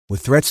With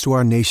threats to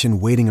our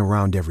nation waiting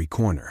around every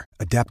corner,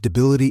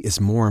 adaptability is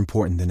more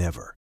important than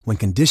ever. When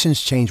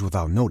conditions change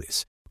without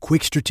notice,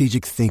 quick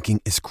strategic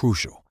thinking is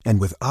crucial.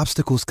 And with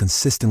obstacles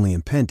consistently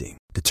impending,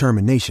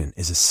 determination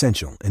is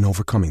essential in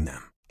overcoming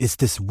them. It's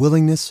this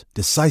willingness,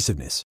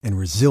 decisiveness, and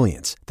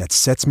resilience that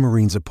sets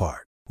Marines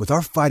apart. With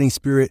our fighting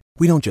spirit,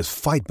 we don't just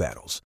fight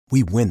battles,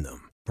 we win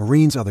them.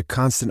 Marines are the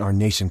constant our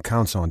nation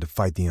counts on to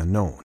fight the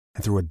unknown.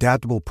 And through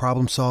adaptable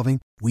problem solving,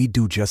 we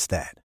do just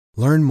that.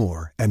 Learn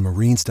more at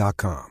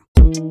marines.com.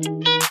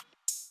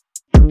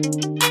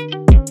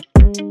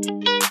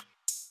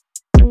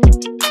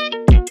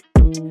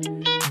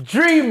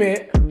 Dream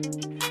it,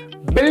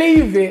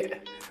 believe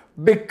it,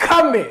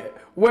 become it.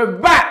 We're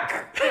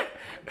back.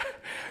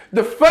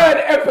 The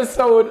third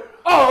episode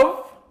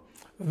of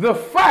The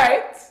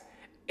Fight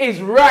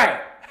is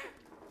Right.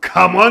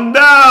 Come on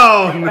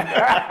down.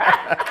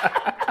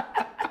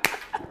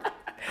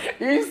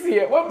 You see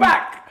it, we're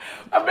back.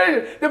 I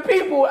mean, the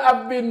people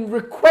have been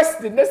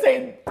requesting, they're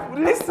saying,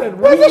 listen,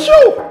 Where's the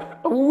show?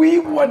 We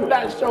want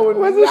that show.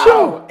 Where's the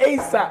show?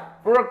 ASAP,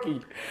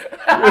 Rocky.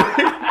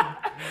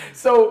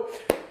 So,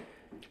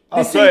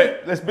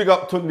 Let's big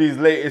up Tundi's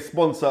latest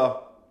sponsor,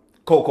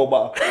 Cocoa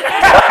Butter.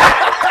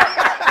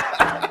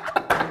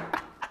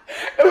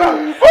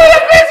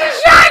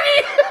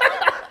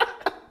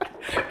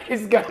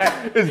 It's got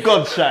It's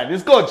God's shine.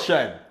 It's God's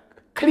shine.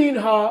 clean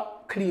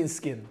heart, clean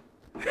skin.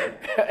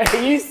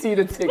 You see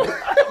the thing.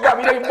 Got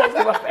me like box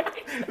in my face.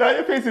 Nah,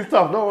 your face is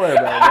tough. Don't worry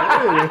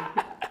about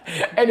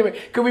it. Anyway,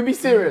 can we be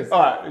serious? All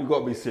right, you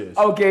gotta be serious.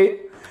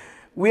 Okay,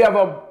 we have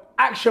an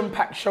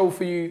action-packed show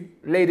for you,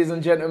 ladies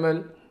and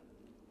gentlemen.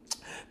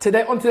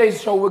 On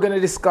today's show, we're going to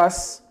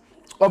discuss,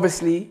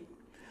 obviously,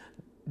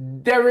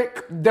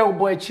 Derek Del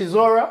Boy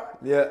Chisora.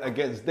 Yeah,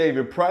 against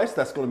David Price.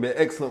 That's gonna be an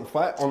excellent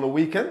fight on the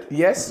weekend.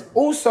 Yes.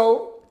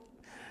 Also,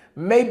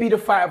 maybe the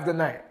fight of the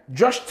night.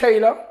 Josh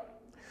Taylor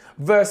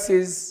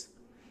versus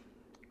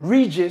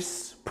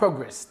Regis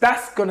Progress.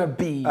 That's gonna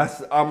be.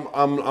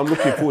 I'm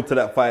looking forward to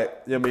that fight.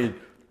 You know what I mean?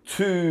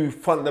 Two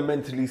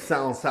fundamentally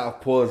sound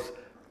southpaws.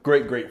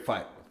 Great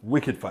fight.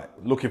 Wicked fight.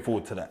 Looking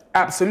forward to that.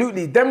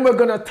 Absolutely. Then we're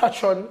gonna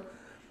touch on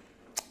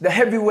the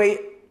heavyweight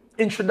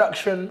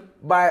introduction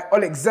by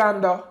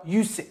Alexander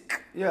Usyk.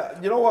 Yeah,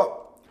 you know what?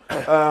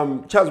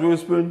 Chaz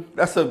Witherspoon.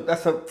 That's a. You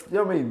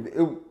know what I mean?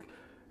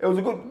 It was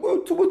a good.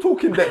 We're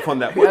talking depth on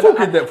that. We're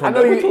talking depth on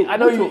that. I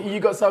know you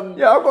got some.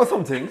 Yeah, I've got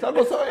some things. I'm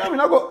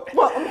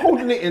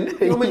holding it in. You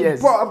know what I mean?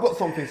 Yes. But I've got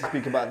some things to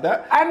speak about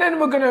that. And then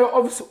we're gonna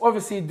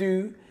obviously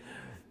do,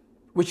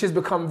 which has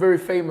become very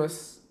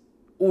famous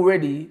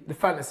already, the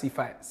fantasy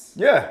fights.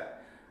 Yeah.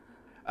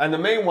 And the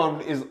main one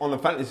is on the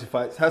fantasy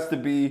fights has to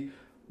be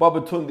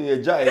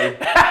Babatunde Ajayi.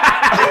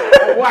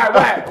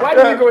 Why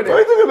did you go there? What are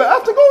you talking about? I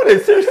have to go there,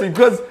 seriously,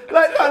 because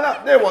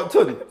they want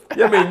Tundi.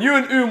 Yeah, I mean, you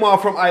and Umar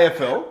from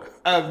IFL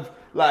have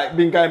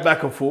been going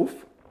back and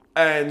forth,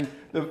 and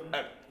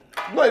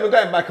not even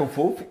going back and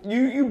forth.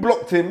 You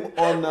blocked him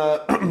on.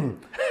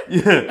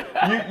 You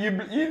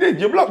did.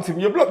 You blocked him.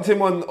 You blocked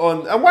him on.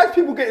 And why is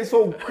people getting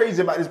so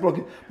crazy about this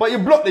blocking? But you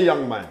blocked the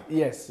young man.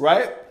 Yes.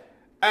 Right.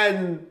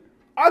 And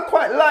I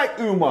quite like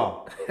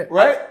Umar.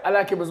 Right. I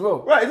like him as well.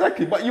 Right.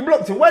 Exactly. But you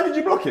blocked him. Why did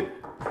you block him?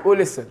 Well,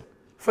 listen.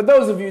 For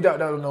those of you that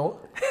don't know,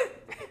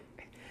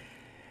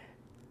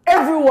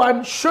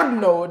 everyone should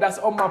know that's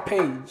on my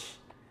page.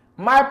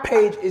 My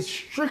page is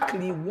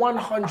strictly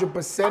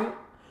 100%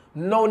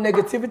 no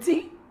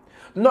negativity.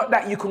 Not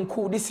that you can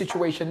call this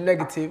situation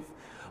negative,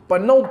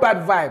 but no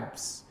bad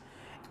vibes.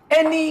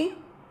 Any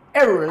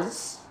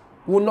errors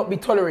will not be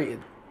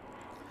tolerated.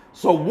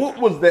 So what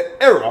was the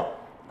error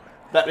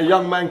that the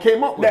young man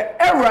came up with?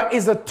 The error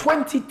is a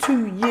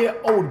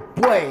 22-year-old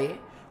boy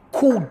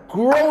called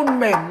Grown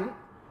Men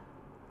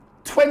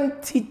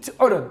 22,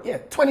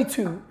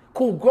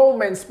 called Grown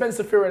Men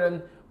Spencer Fearon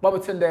and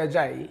Babatunde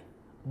Ajayi,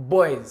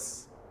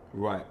 boys.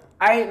 Right.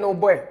 I ain't no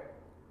boy.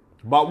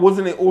 But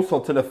wasn't it also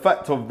to the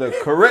fact of the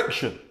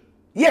correction?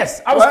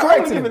 Yes, I was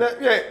correcting.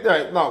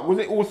 Was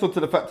it also to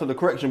the fact of the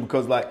correction?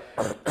 Because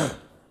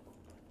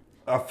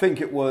I think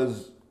it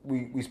was,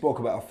 we spoke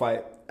about a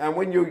fight, and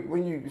when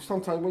you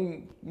sometimes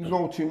when you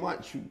know too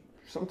much,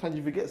 sometimes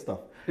you forget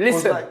stuff.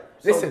 Listen,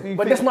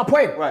 but that's my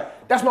point. Right.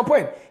 That's my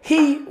point.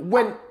 He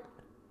went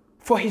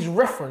for his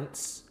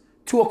reference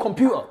to a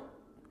computer.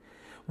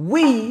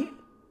 We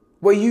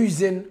were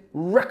using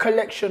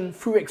recollection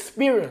through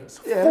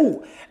experience. Yeah.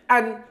 Full.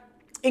 And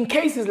in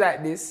cases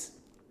like this,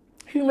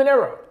 human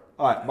error.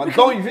 All right, but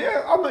don't you?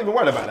 Yeah, I'm not even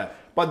worried about that.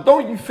 But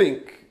don't you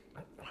think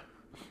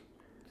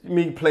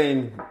me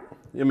playing?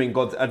 You mean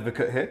God's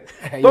advocate here?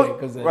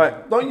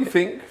 Don't you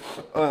think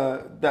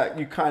that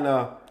you kind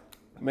of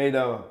made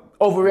a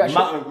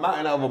overreaction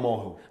mountain out of a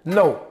molehill?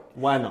 No.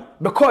 Why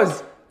not?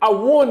 Because I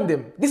warned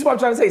him. This is what I'm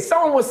trying to say.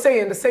 Someone was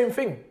saying the same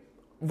thing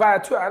via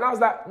Twitter, and I was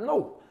like,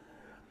 no,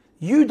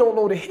 you don't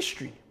know the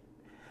history.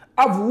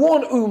 I've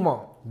warned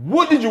Umar.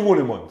 What did you warn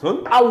him on,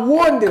 son? I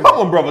warned him. Come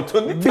on, brother,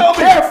 Tundi. Be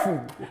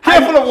careful.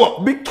 Careful of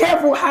what? Be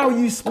careful how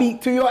you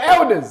speak to your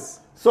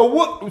elders. So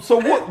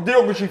what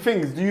derogatory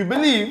things do you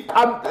believe?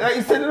 Like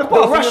you said in the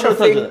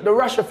past, the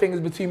Russia thing is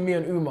between me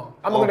and Umar.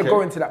 I'm not going to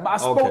go into that, but I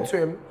spoke to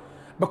him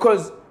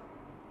because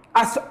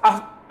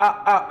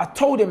I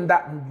told him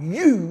that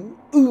you,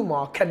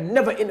 Umar, can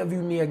never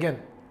interview me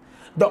again.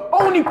 The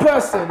only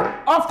person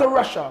after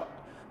Russia,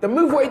 the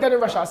move what he done in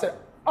Russia, I said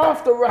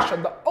after Russia,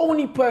 the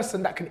only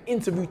person that can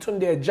interview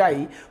Tunde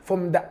Ajayi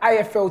from the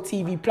IFL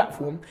TV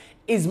platform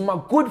is my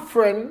good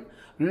friend,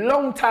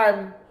 long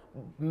time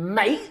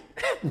mate,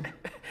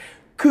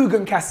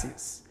 Kugan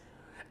Cassius.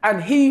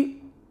 And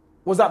he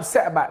was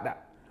upset about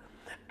that.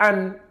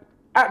 And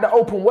at the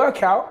open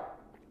workout,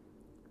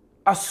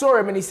 I saw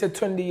him and he said,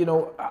 Tunde, you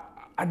know,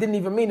 I didn't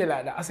even mean it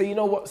like that. I said, you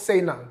know what, say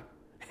nothing.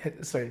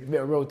 Sorry, a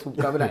bit of road talk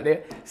coming out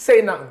there.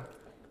 Say nothing.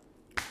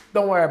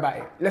 Don't worry about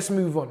it. Let's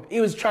move on. He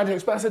was trying to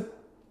explain. I said,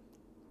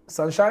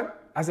 Sunshine?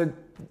 I said,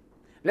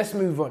 let's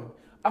move on.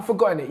 I've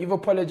forgotten it. You've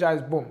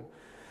apologized, boom.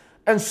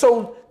 And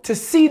so to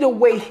see the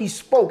way he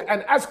spoke,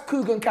 and as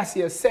Kugan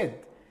Cassius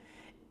said,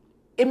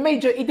 it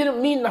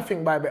didn't mean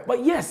nothing by it.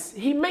 But yes,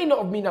 he may not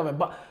have mean nothing.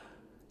 But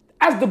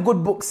as the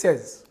good book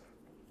says,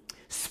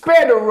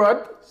 spare the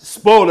rod,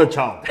 spoil the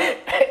child.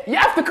 You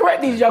have to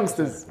correct these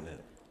youngsters.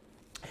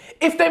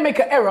 If they make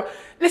an error,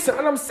 listen,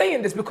 and I'm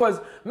saying this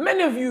because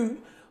many of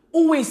you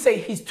always say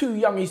he's too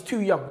young, he's too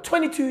young.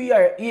 22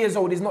 years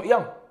old is not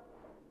young.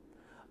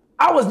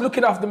 I was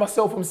looking after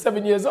myself from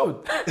 7 years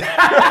old.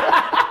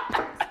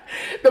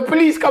 The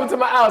police come to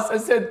my house and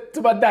said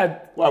to my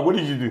dad. Why, what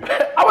did you do?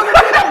 I wasn't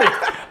doing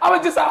nothing. I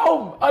was just at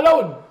home,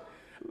 alone.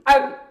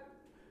 And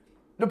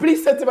the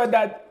police said to my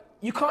dad,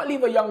 you can't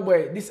leave a young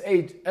boy this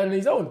age on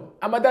his own.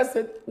 And my dad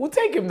said, we'll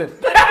take him then.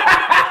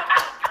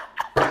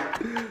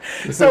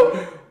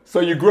 So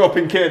you grew up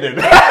in care then?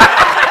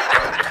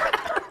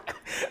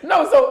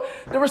 No, so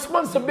the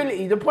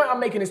responsibility, the point I'm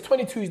making is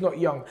 22 is not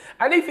young.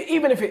 And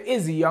even if it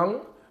is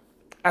young,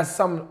 as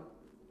some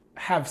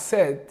have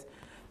said,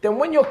 then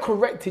when you're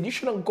corrected, you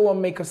shouldn't go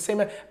and make a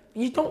same.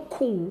 You don't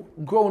call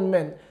grown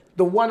men,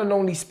 the one and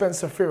only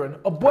Spencer Fearon,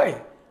 a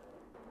boy.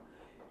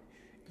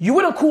 You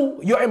wouldn't call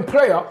your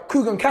employer,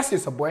 Kugan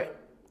Cassius, a boy.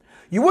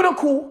 You wouldn't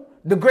call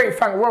the great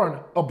Frank Warren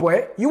a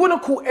boy. You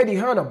wouldn't call Eddie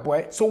Hearn a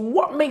boy. So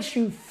what makes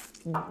you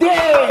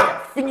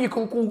dare think you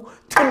can call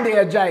Tunde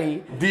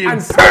Ajayi the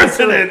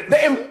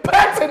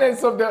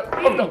impertinence of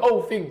the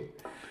whole thing?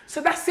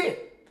 So that's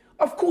it.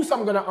 Of course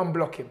I'm gonna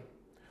unblock him.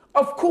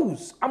 Of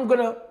course I'm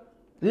gonna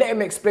let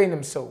him explain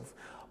himself.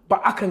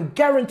 But I can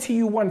guarantee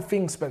you one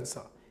thing,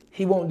 Spencer.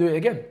 He won't do it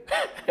again.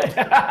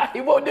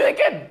 He won't do it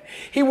again.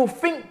 He will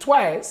think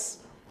twice.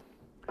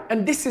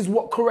 And this is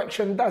what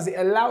correction does. It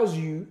allows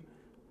you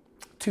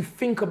to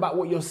think about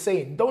what you're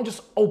saying. Don't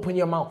just open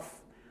your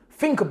mouth.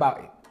 Think about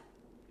it.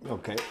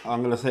 Okay,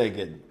 I'm going to say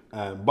again.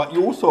 But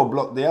you also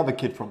blocked the other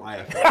kid from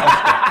IFL,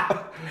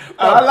 Oscar.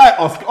 I like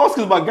Oscar.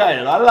 Oscar's my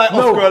guy. I like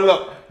Oscar a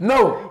lot.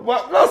 No.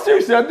 Well, no,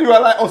 seriously, I do. I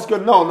like Oscar.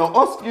 No,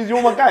 Oscar,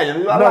 you're my guy.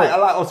 I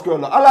like Oscar a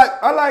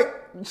lot.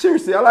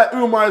 Seriously, I like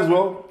Umar as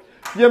well.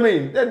 You know what I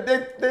mean?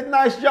 They're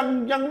nice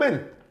young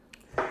men.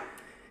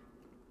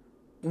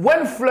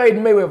 When Floyd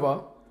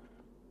Mayweather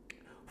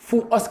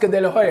fought Oscar De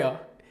La Hoya,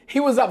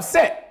 he was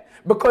upset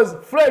because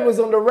Floyd was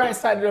on the right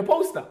side of the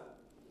poster.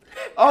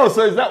 Oh,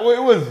 so is that what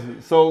it was?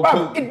 So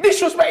it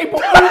disrespect.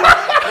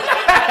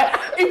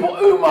 He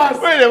put Umar's.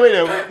 Wait a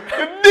minute.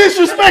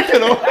 Disrespect, you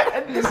know?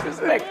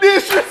 Disrespect.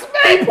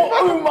 Disrespect. He put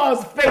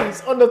Umar's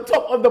face on the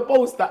top of the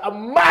poster,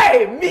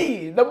 and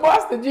me, the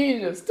master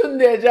genius,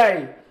 Tunde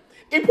Ajayi.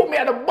 He put me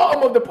at the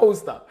bottom of the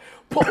poster.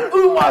 Put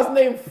Umar's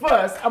name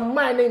first and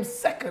my name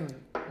second.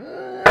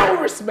 No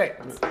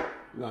respect.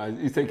 No,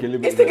 he's taking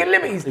liberties. He's taking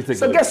liberties.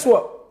 So guess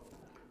what?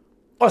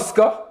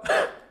 Oscar,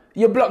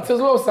 you're blocked as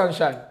well,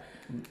 Sunshine.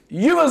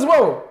 You as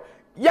well.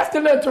 You have to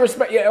learn to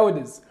respect your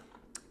elders.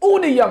 All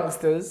the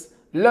youngsters,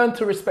 learn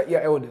to respect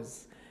your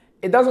elders.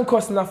 It doesn't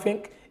cost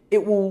nothing.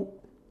 It will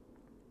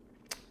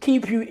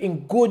keep you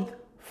in good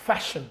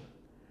fashion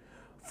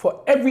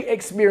for every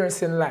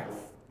experience in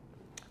life.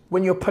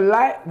 When you're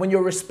polite, when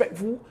you're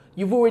respectful,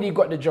 you've already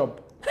got the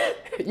job.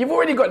 You've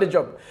already got the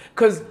job.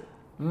 Because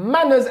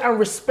manners and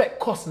respect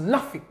cost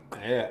nothing.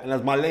 Yeah, and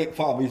as my late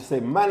father used to say,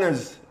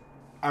 manners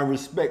and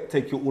respect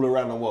take you all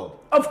around the world.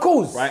 Of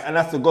course. Right? And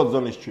that's the God's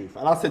honest truth.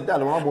 And I said,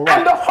 Dad, I'm all right.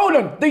 And hold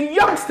on, the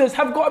youngsters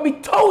have got to be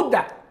told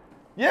that.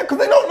 Yeah, because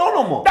they don't know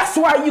no more. That's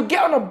why you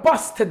get on a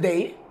bus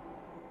today,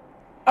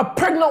 a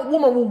pregnant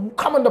woman will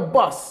come on the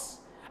bus,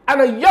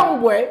 and a young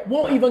boy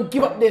won't even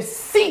give up their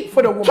seat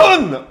for the woman.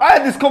 John, I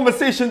had this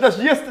conversation just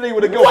yesterday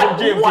with a girl from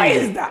GMT. What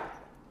is that?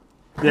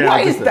 Yeah,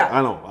 what is that?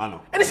 I know.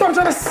 And that's what I'm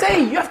trying to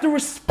say. You have to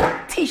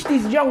teach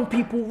these young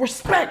people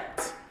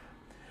respect.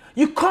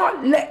 You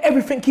can't let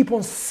everything keep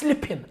on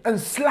slipping and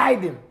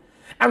sliding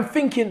and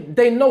thinking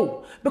they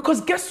know.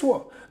 Because guess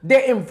what?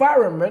 Their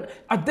environment,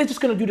 they're just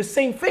going to do the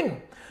same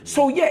thing.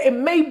 So yeah, it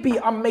may be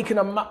I'm making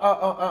a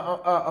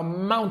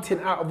mountain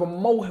out of a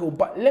molehill,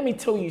 but let me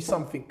tell you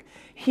something.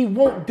 He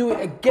won't do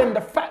it again.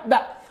 The fact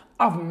that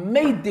I've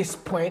made this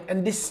point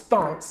and this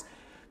stance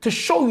to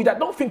show you that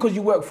don't think because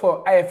you work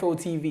for IFL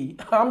TV,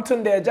 I'm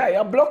Tunde Ajayi,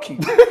 I'll block you.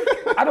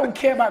 I don't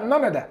care about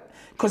none of that.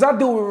 Because I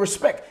deal with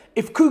respect.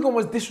 If Coogan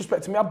was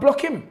disrespecting me, I'd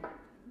block him.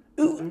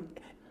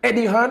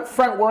 Eddie Hearn,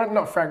 Frank Warren,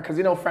 not Frank, because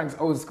you know Frank's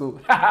old school.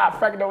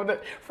 Frank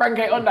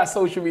ain't on that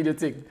social media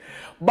thing.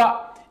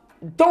 But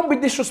don't be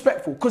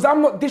disrespectful, because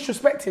I'm not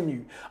disrespecting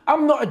you.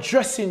 I'm not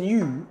addressing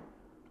you.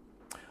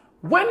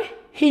 When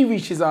he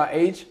reaches our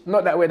age,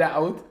 not that we're that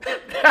old,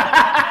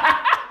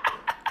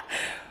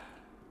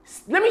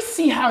 let me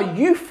see how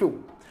you feel.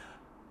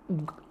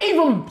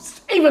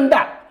 Even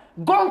that.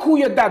 Go and call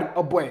your dad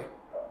a boy.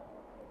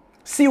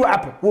 See what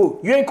happened. Whoa,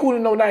 you ain't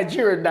calling no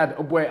Nigerian dad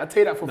a boy. I'll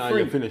tell you that for free. No,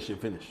 you're finished.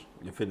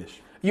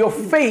 Your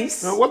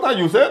face. What have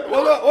you said?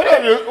 What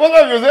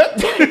have you said?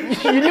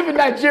 You live in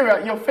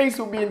Nigeria, your face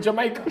will be in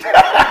Jamaica.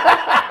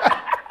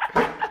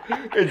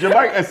 In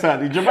Jamaica,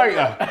 son. In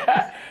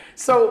Jamaica.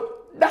 So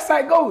that's how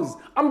it goes.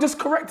 I'm just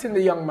correcting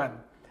the young man.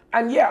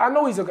 And yeah, I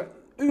know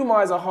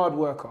Umar is a hard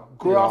worker.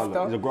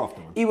 Grafter. He's a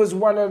grafter, man. He was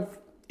one of,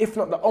 if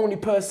not the only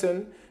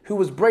person who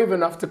was brave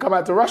enough to come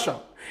out to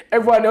Russia.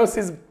 Everyone else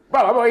is,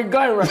 bro, I'm not even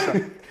going to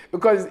Russia.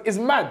 Because it's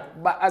mad.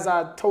 But as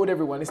I told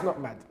everyone, it's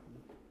not mad.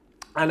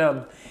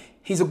 And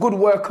he's a good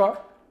worker,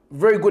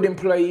 very good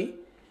employee,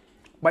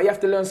 but you have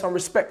to learn some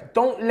respect.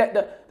 Don't let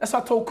that's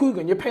what I told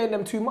Coogan, you're paying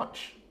them too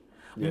much.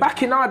 Yeah.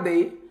 Back in our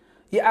day,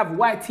 you have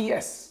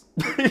YTS.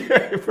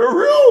 Yeah, for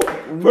real.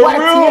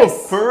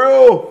 YTS.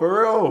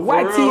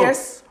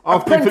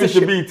 After you finish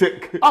your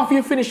BTEC. After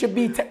you finish your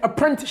BTEC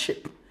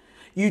apprenticeship,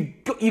 you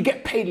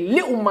get paid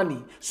little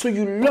money, so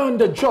you learn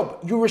the job.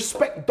 You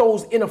respect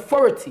those in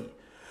authority.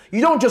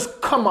 You don't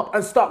just come up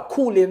and start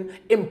calling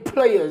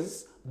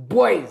employers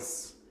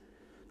boys.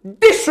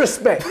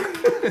 Disrespect.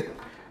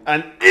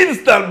 An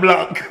instant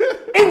block.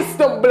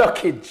 Instant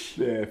blockage.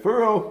 Yeah, for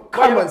real.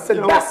 Come on, so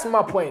that's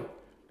my point.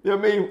 You know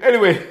what I mean?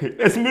 Anyway,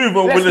 let's move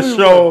on with the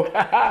show.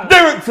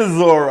 Derek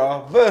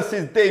Chisora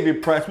versus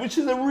David Price, which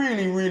is a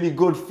really, really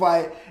good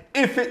fight.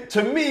 If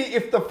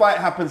the fight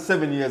happened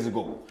 7 years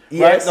ago,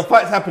 yes. Right? The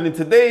fight's happening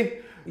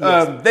today.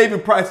 Yes.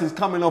 David Price is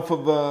coming off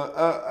of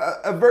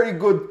a very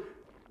good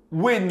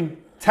win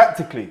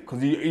tactically,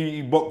 because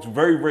he boxed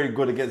very, very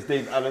good against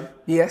Dave Allen.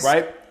 Yes.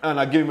 Right? And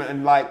I give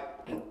him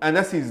and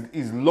that's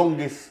his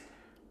longest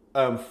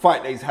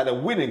fight that he's had a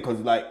winning,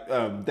 because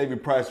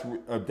David Price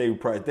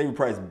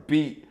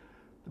beat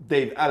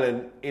Dave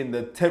Allen in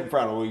the 10th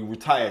round, or he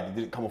retired. He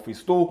didn't come off his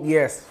stool.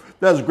 Yes.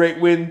 That was a great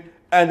win.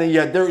 And then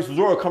Derek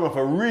Chisora coming off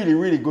a really,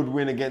 really good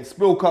win against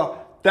Spilka.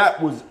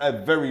 That was a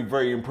very,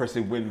 very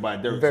impressive win by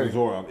Derek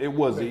Chisora. It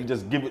was. He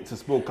just give it to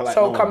Spilka like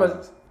so come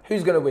on,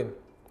 who's going to win?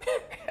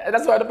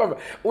 That's why the problem.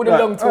 All the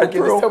long talking,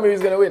 just tell me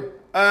who's going to win.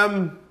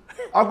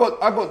 I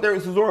got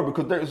Derek Chisora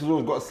because Derek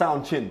Chisora's got a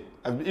sound chin.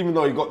 And even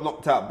though he got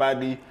knocked out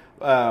badly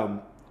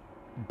by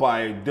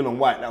Dylan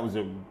White, that was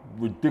a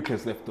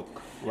ridiculous left hook,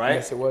 right?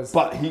 Yes, it was.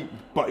 But he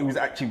was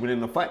actually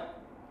winning the fight.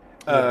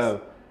 Yes.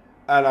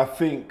 And I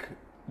think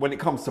when it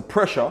comes to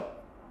pressure,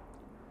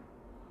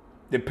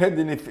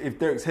 depending if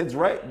Derek's head's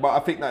right, but I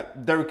think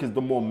that Derek is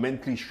the more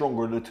mentally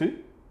stronger of the two.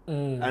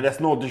 And that's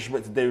no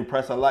disrespect to David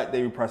Price. I like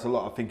David Price a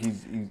lot. I think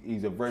he's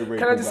a very, very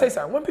Can good I just guy. say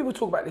something? When people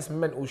talk about this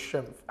mental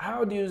strength,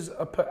 how do you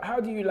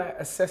like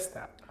assess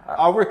that?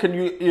 I reckon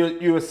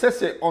you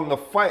assess it on the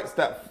fights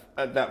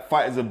that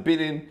fighters have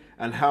been in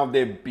and how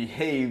they've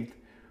behaved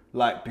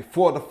like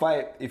before the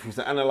fight. If you was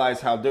to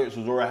analyze how Derek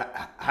Chisora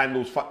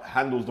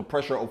handles the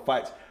pressure of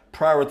fights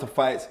prior to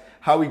fights,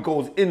 how he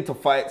goes into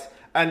fights,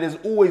 and there's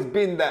always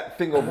been that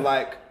thing of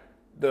like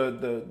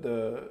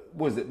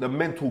the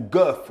mental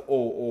girth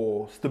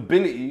or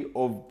stability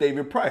of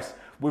David Price.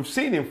 We've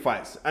seen him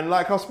fights, and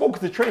like I've spoken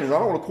to trainers, I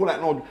don't want to call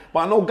that but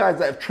I know guys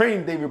that have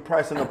trained David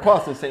Price in the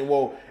past and saying,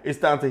 well, it's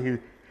down to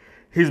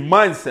his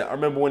mindset. I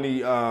remember when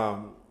he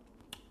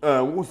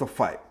what was the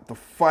fight? The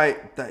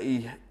fight that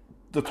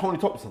the Tony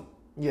Thompson.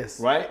 Yes.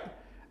 Right?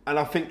 And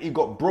I think he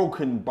got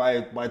broken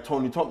by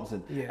Tony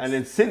Thompson. Yes. And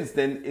then since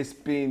then it's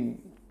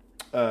been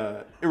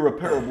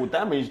irreparable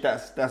damage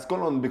that's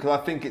gone on, because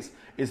I think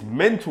it's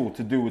mental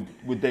to do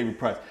with David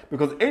Price.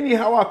 Because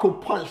anyhow I could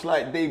punch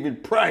like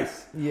David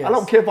Price, yes. I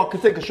don't care if I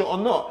could take a shot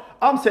or not.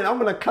 I'm saying I'm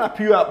going to clap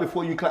you out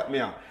before you clap me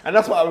out. And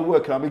that's what I'll be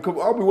working on.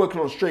 I'll be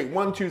working on straight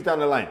 1-2s down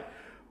the line.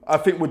 I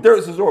think with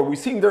Derek Chisora, we've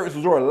seen Derek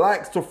Chisora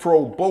likes to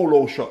throw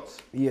bolo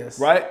shots. Yes.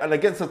 Right? And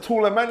against a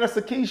taller man, that's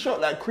a key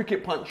shot, that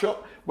cricket punch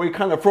shot, where he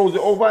kind of throws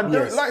it over, and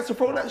Derek likes to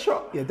throw that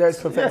shot. Yeah, Derek's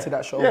perfected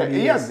that shot. Yeah,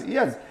 he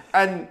has.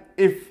 And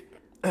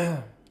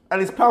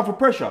and it's powerful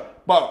pressure.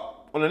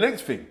 But on the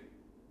next thing,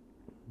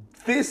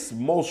 this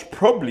most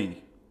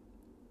probably,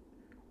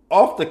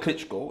 after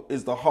Klitschko,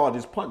 is the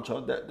hardest puncher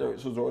that Derek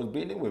Chisora has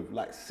been in with,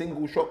 like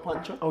single shot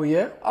puncher. Oh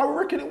yeah? I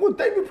reckon it would.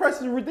 David Price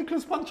is a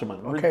ridiculous puncher, man.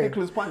 Okay.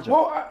 Ridiculous puncher.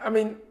 Well, I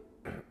mean,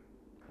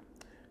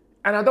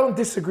 and I don't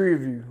disagree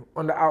with you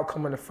on the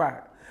outcome of the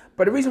fight.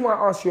 But the reason why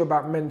I asked you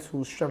about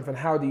mental strength and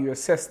how do you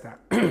assess that,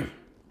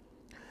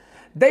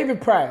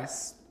 David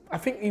Price, I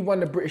think he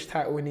won the British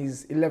title in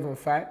his 11th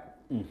fight.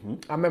 Mm-hmm.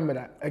 I remember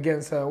that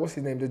against what's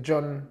his name, the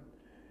John.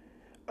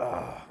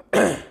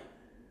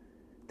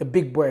 The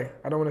big boy.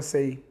 I don't want to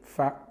say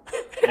fat.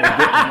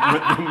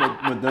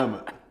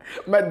 McDermott.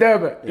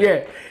 McDermott,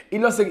 yeah.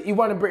 He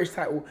won a British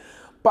title.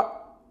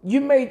 But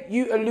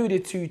you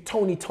alluded to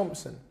Tony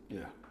Thompson.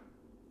 Yeah.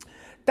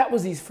 That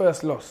was his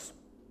first loss.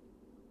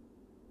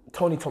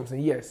 Tony Thompson,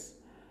 yes.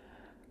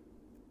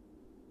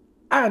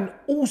 And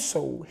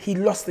also, he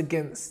lost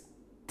against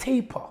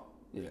Taper.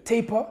 Yeah.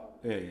 Taper?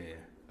 Yeah.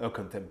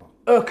 Erkan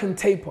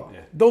Taper.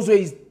 Yeah. Those were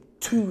his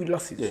 2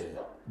 losses. Yeah.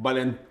 But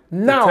then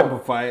Now, the Taper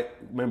fight,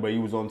 remember he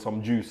was on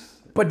some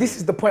juice. But this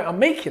is the point I'm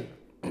making.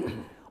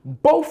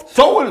 Both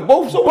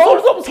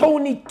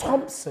Tony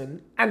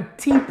Thompson and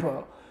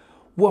Taper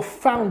were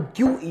found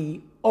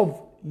guilty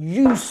of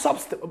used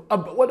substance.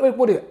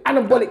 What is it?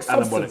 Anabolic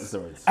substance.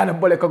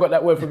 Anabolic. I got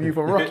that word from you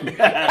from Rocky.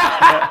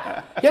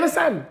 You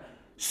understand?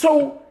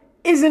 So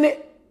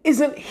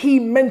isn't he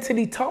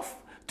mentally tough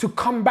to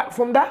come back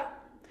from that?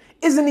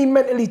 Isn't he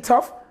mentally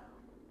tough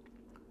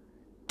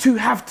to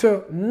have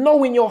to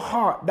know in your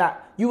heart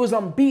that you was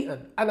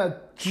unbeaten and a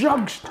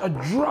drugs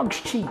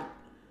cheat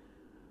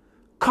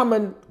come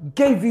and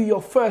gave you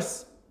your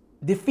first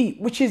defeat,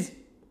 which is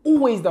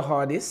always the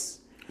hardest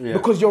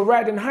because you're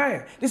riding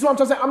higher. This is what I'm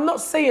trying to say. I'm not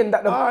saying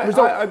that the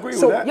result. I agree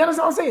with that. that. You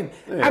understand what I'm saying?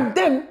 Yeah. And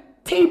then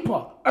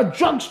Taper, a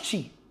drugs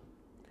cheat.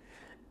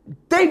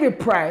 David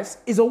Price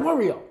is a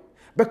warrior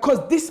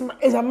because this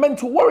is a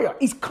mental warrior.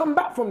 He's come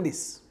back from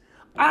this.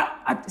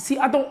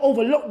 I don't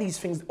overlook these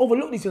things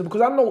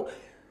because I know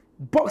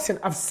boxing,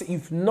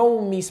 you've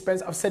known me,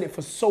 Spence, I've said it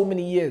for so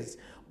many years.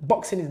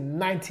 Boxing is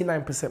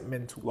 99%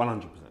 mental.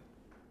 100%.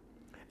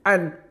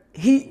 And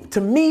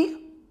to me,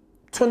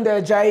 Tunde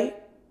Ajayi,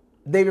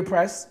 David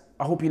Price,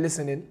 I hope you're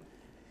listening,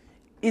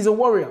 he's a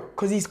warrior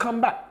because he's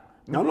come back.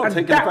 No, I'm not and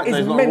taking the fact that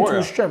he's not a warrior.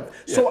 mental strength.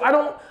 Yeah. So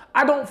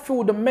I don't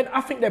feel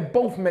I think they're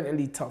both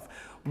mentally tough.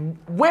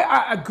 Where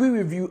I agree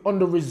with you on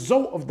the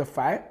result of the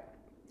fight,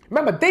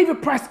 remember,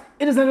 David Price,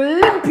 it is an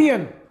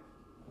Olympian.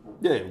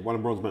 Yeah, won a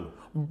bronze medal.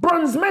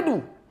 Bronze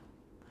medal.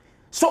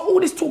 So all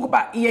this talk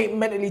about he ain't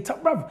mentally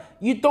tough, bruv,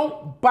 you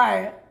don't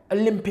buy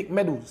Olympic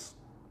medals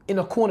in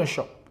a corner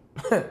shop.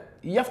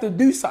 You have to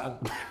do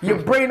something. Your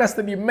brain has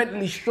to be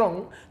mentally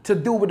strong to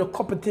deal with the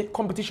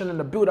competition and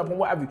the build-up and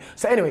what have you.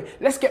 So anyway,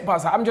 let's get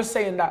past that. I'm just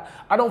saying that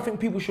I don't think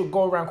people should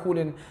go around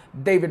calling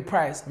David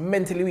Price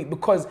mentally weak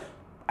because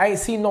I ain't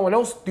seen no one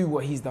else do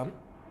what he's done.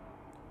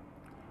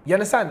 You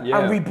understand? Yeah.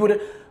 And we put a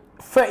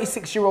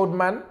 36-year-old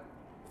man.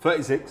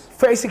 36?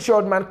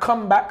 36-year-old man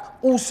come back.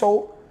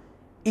 Also,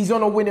 he's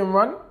on a winning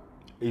run.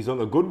 He's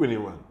on a good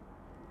winning run.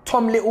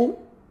 Tom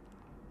Little,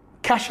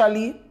 Cash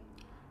Ali.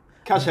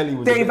 Cash Ali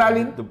was Dave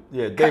Allen.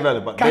 Dave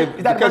Allen, but Cash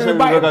Ali was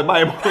going to buy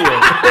him.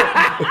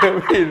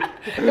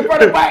 The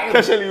brother buy him.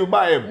 Cash Ali will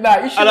buy him. Nah,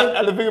 you should.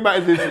 And the thing about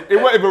it is, it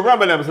wasn't even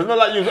Ramadan, so it's not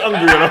like you was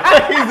hungry.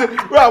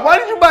 Right, why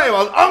did you buy him?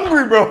 I was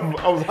hungry, bro.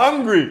 I was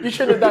hungry. You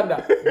shouldn't have done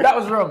that. That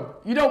was wrong.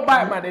 You don't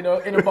buy a man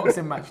in a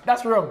boxing match.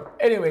 That's wrong.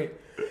 Anyway,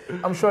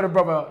 I'm sure the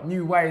brother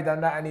knew why he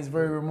done that and he's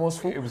very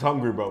remorseful. It was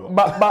hungry, brother.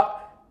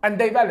 And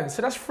Dave Allen.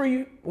 So that's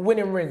 3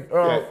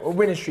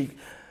 winning streak.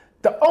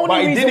 The only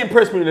but he reason... did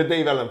impress me in the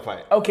Dave Allen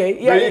fight.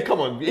 Okay, yeah.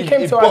 Come on. He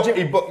came to our gym.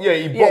 He boxed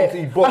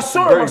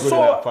very good in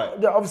that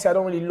fight. Obviously, I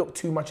don't really look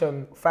too much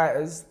on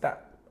fighters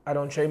that I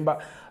don't train,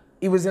 but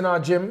he was in our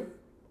gym,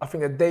 I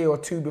think a day or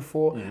 2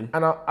 before,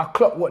 and I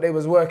clocked what they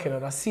was working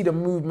on. I see the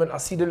movement, I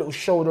see the little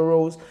shoulder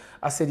rolls.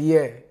 I said,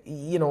 yeah,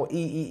 you know,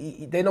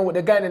 they know what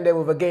they're going in there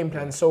with a game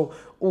plan, so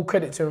all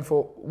credit to him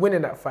for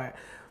winning that fight.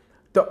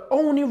 The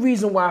only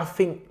reason why I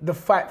think the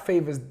fight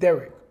favours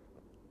Derek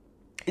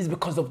is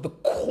because of the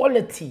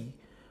quality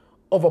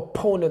of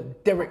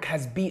opponent Derek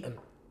has beaten.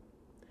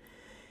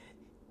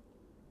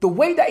 The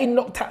way that he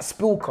knocked out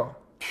Spilka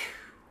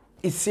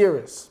is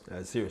serious. Yeah,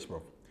 it's serious,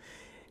 bro.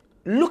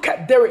 Look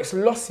at Derek's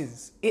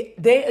losses.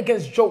 They're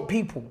against joke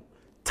people.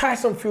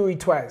 Tyson Fury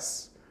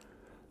twice.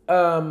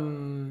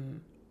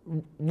 Robert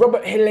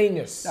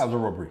Helenius. That was a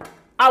robbery.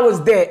 I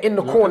was there in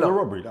the corner.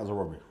 That was a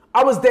robbery.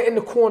 I was there in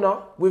the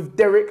corner with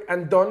Derek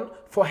and Don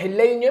for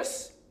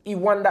Helenius. He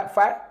won that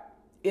fight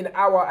in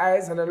our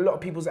eyes and a lot of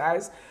people's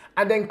eyes.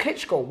 And then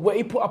Klitschko, where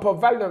he put up a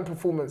valiant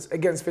performance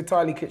against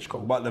Vitaly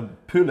Klitschko. But the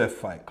Pulev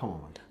fight, come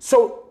on, man.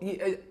 So,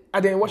 I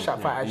didn't watch that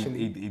fight, actually.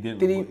 He didn't.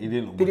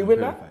 Did he win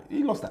that? Fight.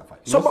 He lost that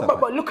fight.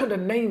 But look at the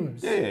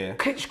names. Yeah.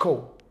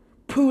 Klitschko,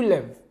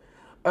 Pulev,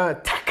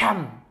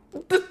 Takam.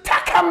 The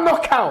Takam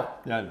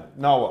knockout. Yeah, no.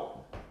 Now what?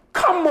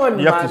 Come on, man.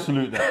 You have to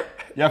salute that.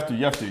 You have to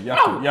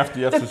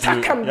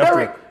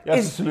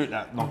salute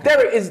that.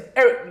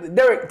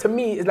 Derek to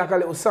me is like a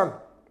little son.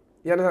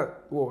 You understand?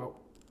 Whoa.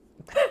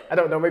 I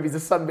don't know, maybe the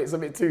sun bit's a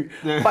bit too.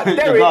 But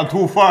Derek, you've gone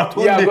too far.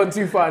 I've gone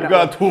too far now.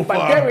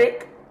 But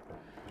Derek,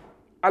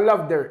 I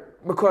love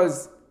Derek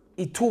because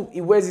he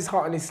wears his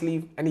heart on his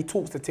sleeve and he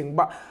talks the thing.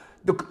 But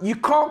you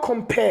can't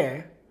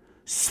compare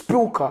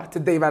Spilka to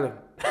Dave Allen.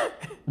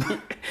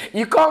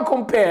 You can't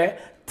compare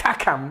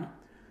Takam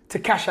to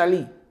Cash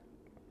Ali.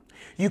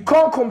 You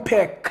can't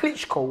compare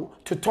Klitschko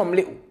to Tom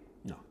Little.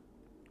 No.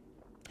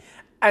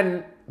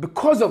 And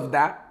because of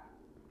that,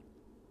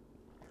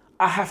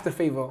 I have to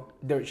favour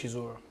Derek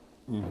Chisora.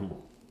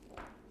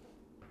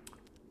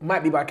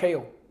 Might be by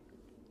KO.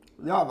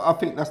 Yeah, I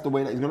think that's the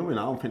way that he's going to win.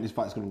 I don't think this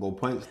fight's going to go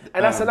points.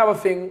 And that's another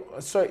thing.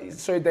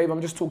 Sorry, Dave,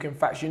 I'm just talking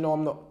facts. You know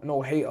I'm not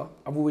no hater.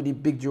 I've already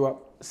bigged you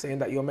up saying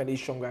that you're a mentally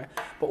strong guy.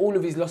 But all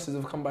of his losses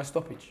have come by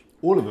stoppage.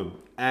 All of them.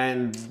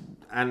 And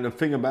the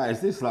thing about it is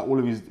this, like all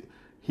of his...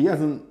 He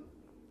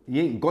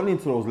ain't gone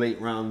into those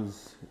late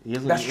rounds.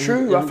 That's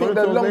true. I think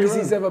the longest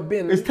he's ever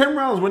been... It's 10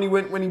 rounds when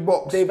he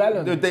boxed... Dave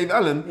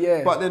Allen.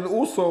 Yeah. But then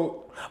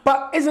also...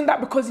 But isn't that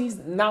because he's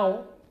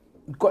now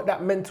got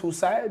that mental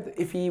side?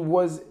 If he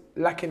was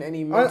lacking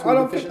any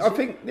mental deficiency?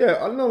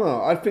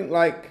 I think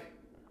like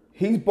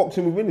he's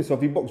boxing within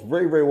himself. He boxed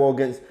very, very well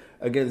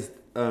against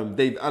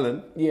Dave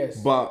Allen. Yes.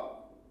 But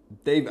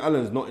Dave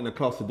Allen's not in the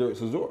class of Derek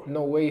Chisora.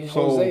 No way,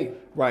 Jose.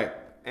 Right.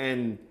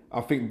 And I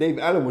think Dave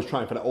Allen was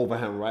trying for that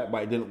overhand, right?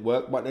 But it didn't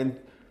work. But then,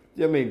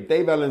 you know what I mean?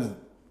 Dave Allen's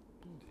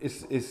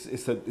it's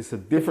a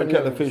different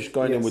kettle of fish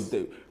going in with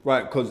Dave.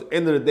 Right, because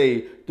end of the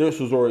day, Derek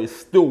Chisora is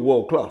still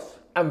world class.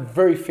 And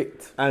very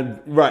fit. And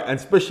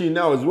especially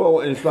now as well,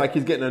 and it's like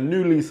he's getting a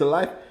new lease of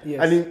life.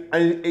 Yes.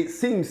 And it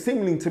seems,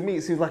 seemingly to me,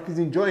 it seems like he's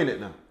enjoying it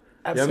now.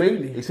 Absolutely. You know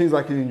what I mean? It seems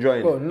like he's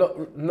enjoying it. Well,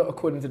 not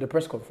according to the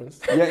press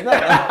conference.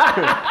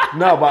 Yeah,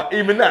 no, but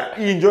even that,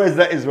 he enjoys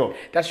that as well.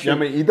 That's true. You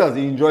know what I mean? He does.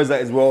 He enjoys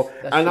that as well.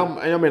 That's and true.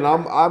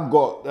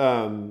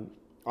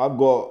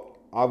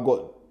 I've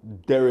got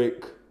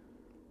Derek.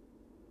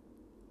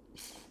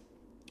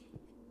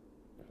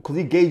 Because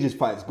he gauges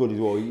fights good as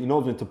well. He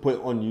knows when to put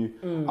it on you.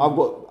 I've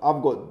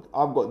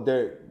got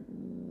Derek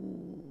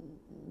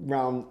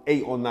round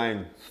 8 or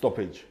 9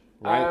 stoppage.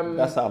 Right?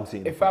 That's how I'm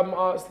seeing it. If I'm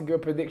asked to give a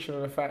prediction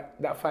on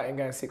that fight ain't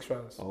going 6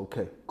 rounds.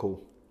 Okay,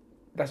 cool.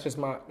 That's just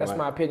my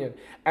opinion.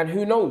 And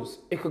who knows?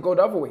 It could go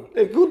the other way.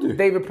 It could do.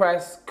 David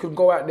Price could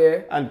go out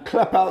there and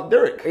clap out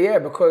Derek. Yeah,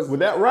 because with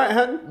that right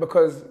hand.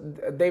 Because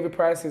David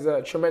Price is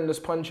a tremendous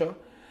puncher,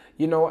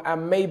 you know,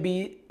 and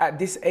maybe at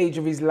this age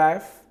of his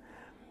life,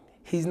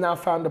 he's now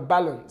found a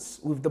balance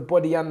with the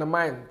body and the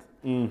mind.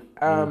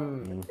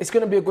 It's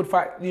going to be a good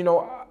fight. You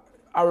know,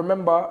 I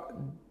remember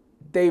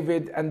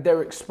David and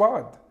Derek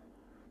sparred.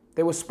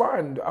 They were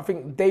sparring. I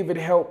think David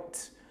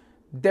helped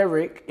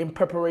Derek in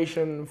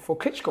preparation for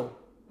Klitschko.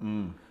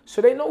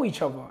 So they know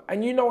each other.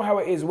 And you know how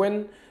it is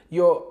when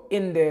you're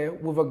in there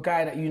with a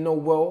guy that you know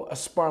well, a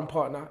sparring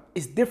partner,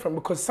 it's different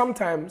because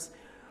sometimes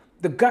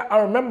the guy, I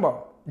remember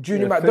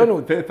Junior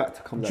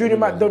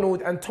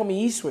McDonald, and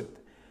Tommy Eastwood.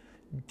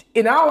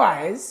 In our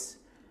eyes,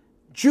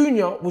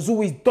 Junior was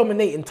always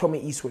dominating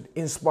Tommy Eastwood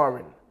in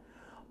sparring.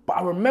 But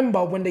I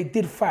remember when they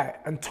did fight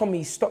and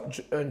Tommy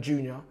stopped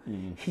Junior,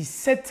 he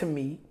said to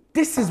me,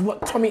 this is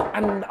what Tommy,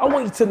 and I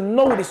want you to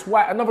know this,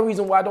 why. Another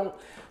reason why I don't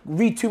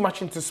read too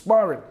much into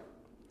sparring.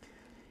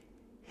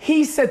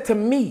 He said to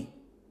me,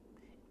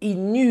 he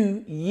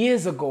knew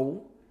years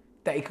ago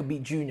that he could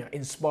beat Junior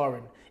in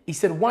sparring. He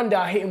said, one day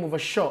I hit him with a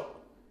shot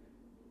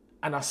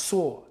and I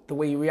saw the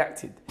way he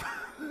reacted.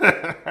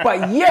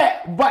 But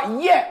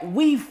yet,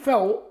 we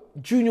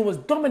felt Junior was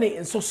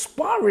dominating. So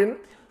sparring,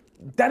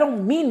 that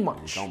don't mean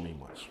much. It don't mean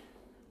much.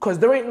 Because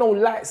there ain't no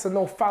lights and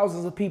no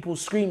thousands of people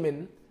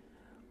screaming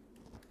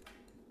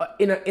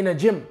in a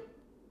gym.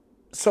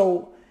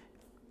 So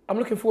I'm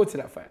looking forward to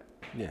that fight.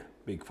 Yeah,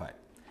 big fight.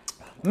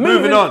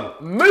 Moving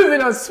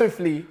on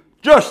swiftly.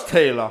 Josh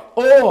Taylor.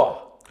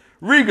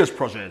 Rigas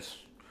Progress.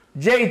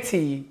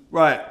 JT.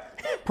 Right.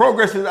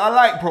 I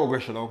like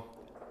progress, you know.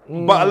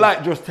 But I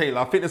like Josh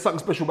Taylor. I think there's something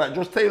special about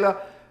Josh Taylor.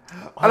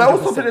 100%. And I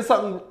also think there's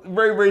something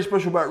very, very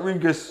special about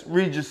Regis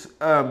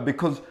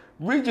because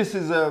Regis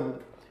is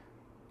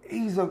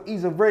he's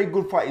a very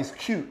good fighter. He's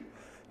cute.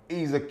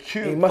 He's a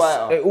cute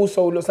fighter. It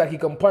also looks like he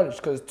can punch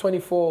because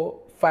 24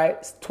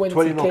 fights, 20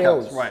 knockouts,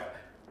 KOs. right.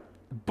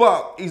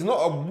 But he's not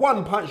a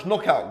one-punch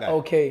knockout guy.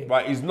 Okay.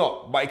 Right, he's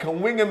not. But he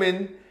can wing him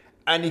in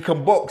and he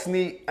can box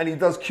neat and he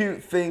does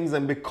cute things,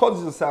 and because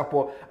he's a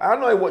southpaw, I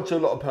know I watch a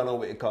lot of Pernell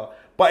Whitaker,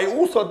 but he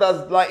also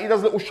does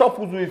little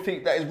shuffles with his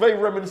feet that is very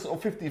reminiscent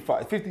of 50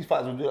 fights. 50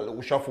 fights will do that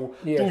little shuffle.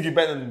 Yes. Georgie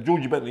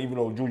Benton, even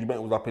though Georgie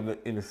Benton was up in the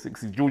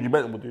 60s, Georgie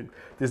Benton would do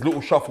this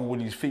little shuffle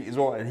with his feet as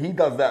well, and he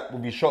does that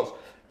with his shots.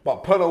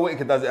 But Pernell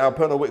Whitaker does it how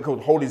Pernell Whitaker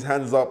would hold his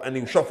hands up and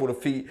he'll shuffle the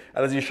feet,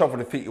 and as he shuffle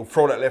the feet, he'll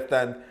throw that left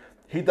hand.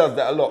 He does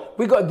that a lot.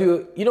 We got to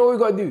do, you know what we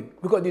got to do?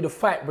 We got to do the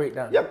fight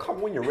breakdown. Yeah,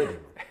 come when you're ready.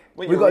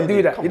 We got to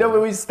do that. You know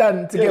when we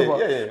stand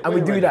together and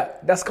we do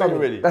that. That's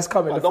coming. That's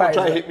coming. Don't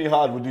try to hit me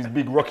hard with these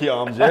big rocky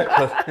arms, yeah?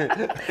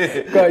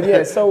 God,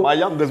 yeah, so... My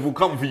youngers will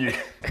come for you.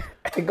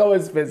 Go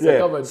on, Spencer,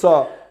 come on.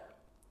 So,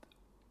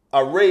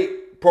 I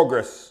rate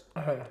progress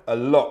a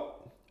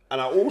lot. And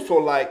I also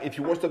like, if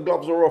you watch The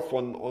Gloves Are Off,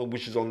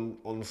 which is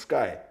on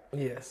Sky.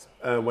 Yes.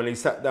 When he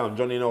sat down,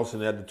 Johnny Nelson,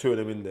 they had the two of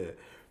them in there.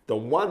 The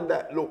one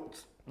that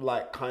looked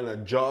like kind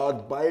of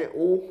jarred by it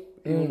all,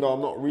 even though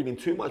I'm not reading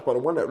too much, but the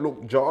one that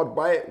looked jarred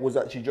by it was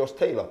actually Josh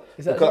Taylor.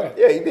 Is that right?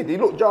 Yeah, he did. He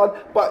looked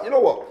jarred. But you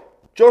know what?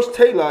 Josh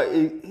Taylor,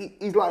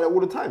 he's like that all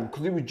the time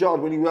because he was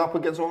jarred when he was up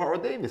against O'Hara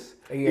Davis.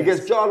 Yes. He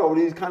gets jarred over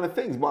these kind of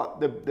things, but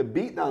the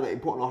beatdown that he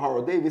put on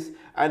O'Hara Davis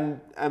and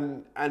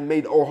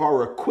made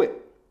O'Hara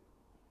quit.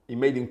 He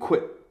made him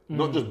quit.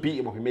 Not just beat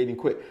him up, he made him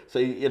quit. So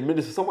he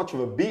administered so much of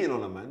a beating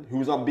on a man who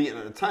was unbeaten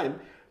at the time.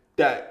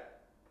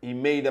 that he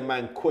made a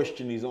man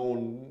question his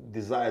own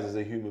desires as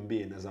a human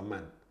being, as a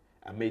man,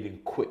 and made him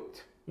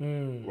quit.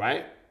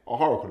 Right?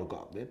 O'Hara could have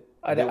got up then.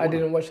 I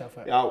didn't watch that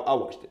fight. Yeah, I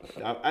watched it.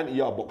 And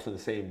y'all boxed on the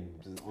same.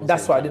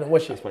 That's why I didn't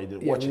watch it. That's why you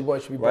didn't watch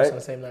it. We boxed on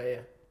the same night.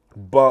 Yeah.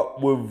 But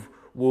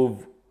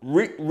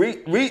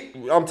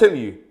I'm telling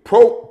you,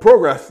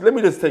 progress. Let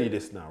me just tell you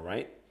this now,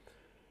 right?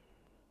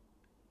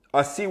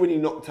 I see when he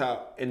knocked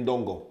out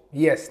Ndongo.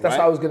 Yes, that's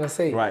what I was gonna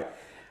say. Right.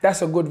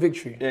 That's a good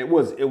victory. Yeah, it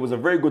was. It was a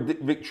very good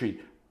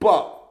victory.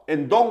 But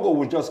Ndongo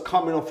was just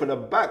coming off of the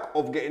back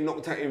of getting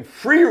knocked out in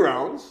 3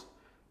 rounds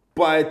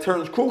by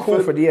Terence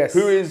Crawford, yes.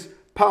 who is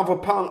pound for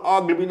pound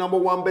arguably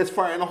 #1 best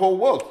fighter in the whole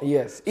world.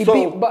 Yes. He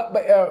beat,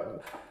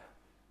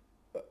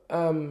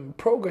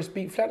 Progress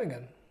beat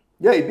Flanagan.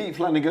 Yeah, he beat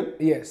Flanagan.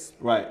 Yes.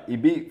 Right. He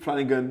beat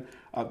Flanagan.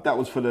 That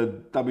was for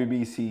the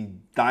WBC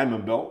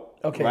Diamond Belt.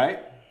 Okay. Right.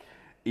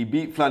 He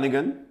beat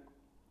Flanagan.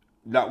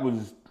 That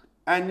was,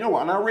 and you know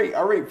what? And I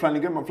rate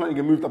Flanagan. But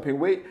Flanagan moved up in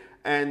weight,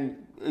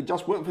 and it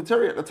just worked for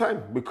Terry at the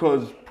time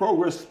because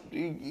Progress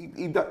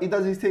he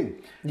does his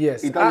thing.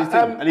 Yes. He does his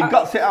thing, and he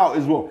guts it out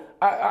as well.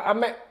 I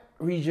met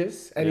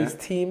Regis and his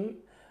team.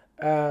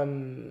 I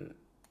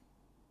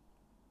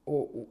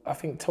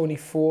think Tony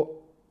Fort.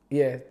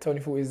 Yeah, Tony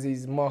Fort is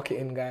his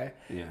marketing guy.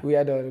 Yeah. We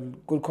had a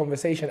good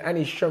conversation, and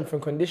his strength and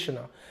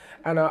conditioner.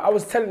 And I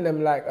was telling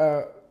them, like,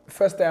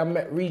 first day I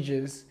met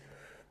Regis,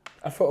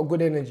 I felt a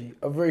good energy,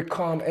 a very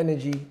calm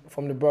energy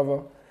from the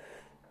brother.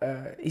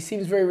 He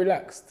seems very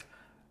relaxed.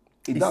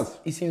 He does.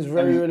 He seems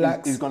very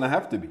relaxed. He's going to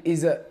have to be.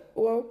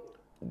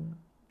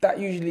 That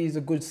usually is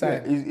a good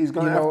sign. Yeah, he's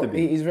going to have to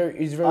be. He's very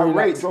I relaxed.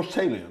 rate Josh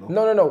Taylor, you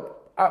know? No.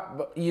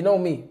 But you know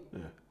me.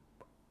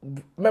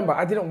 Yeah. Remember,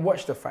 I didn't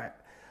watch the fight.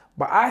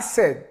 But I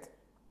said,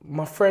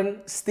 my friend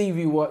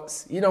Stevie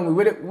Watts, you know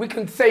me, we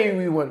can say who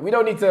we want. We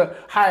don't need to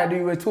hide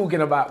who we're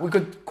talking about. We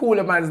could call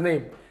a man's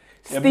name.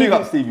 Yeah, big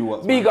up Stevie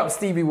Watts. Big up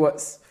Stevie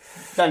Watts.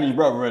 Danny's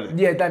brother, really.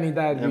 Yeah, Danny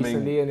died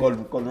recently.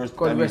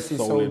 God rest his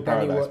soul in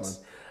Danny paradise,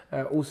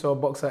 Watts. Also a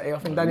boxer. I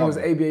think Danny was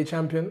ABA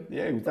champion.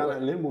 Yeah, he was down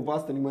at Lim with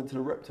us, then he went to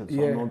the Repton.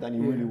 So I know Danny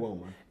really well,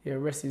 man. Yeah,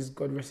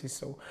 God rest his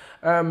soul.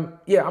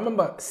 Yeah, I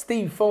remember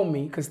Steve phoned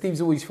me, because Steve's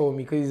always phoned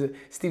me, because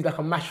Steve's like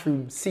a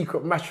mushroom,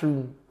 secret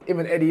mushroom. Him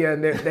and Eddie,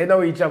 and they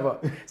know each other.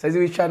 So he's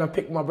always trying to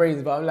pick my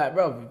brains, but I'm like,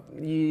 bro, it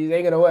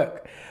ain't gonna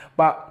work.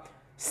 But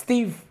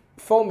Steve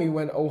phoned me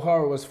when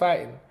O'Hara was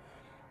fighting,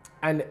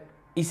 and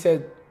he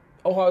said,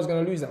 O'Hara's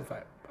gonna lose that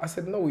fight. I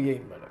said, no, he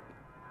ain't, brother.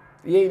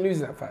 He ain't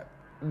losing that fight.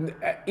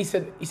 He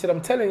said,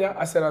 I'm telling you,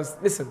 I said,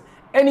 listen,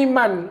 any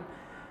man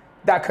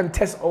that can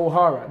test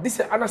O'Hara,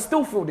 and I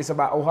still feel this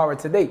about O'Hara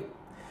today,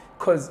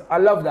 because I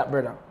love that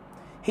brother.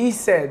 He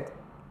said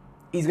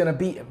he's gonna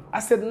beat him. I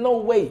said, no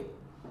way.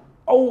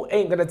 O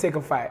ain't gonna take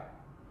a fight.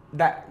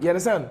 You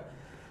understand?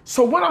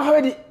 So when I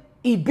heard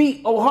he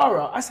beat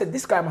O'Hara, I said,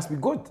 this guy must be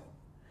good.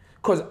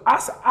 Because I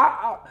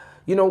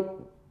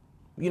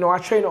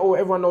train O.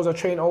 Everyone knows I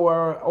train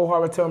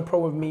O'Hara turned pro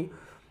with me.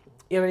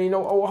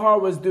 O'Hara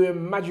was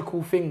doing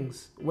magical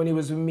things when he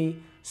was with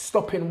me,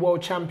 stopping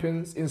world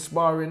champions in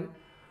sparring,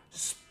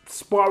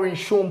 sparring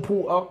Sean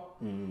Porter.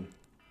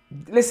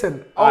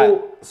 Listen,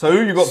 so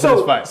who you got for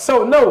this fight?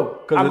 So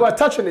no, I've got to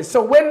touch on this.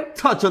 So when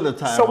touch on the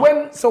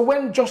time. So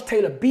when Josh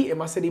Taylor beat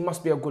him, I said he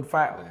must be a good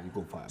fighter. Yeah, he's a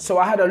good fighter. So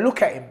I had a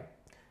look at him.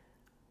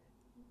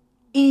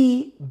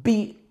 He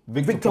beat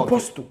Victor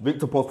Postol.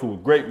 Victor Postol was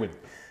great win,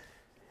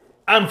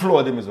 and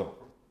floored him as well.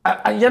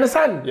 And you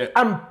understand? Yeah.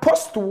 And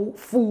Postol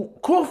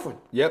fought Crawford.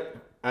 Yep,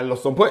 and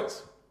lost some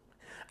points.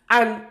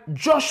 And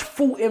Josh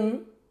fought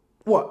him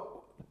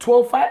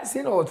 12 fights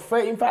in or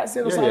 13 fights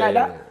in or something like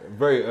that. Yeah.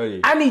 Very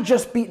early. And he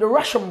just beat the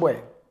Russian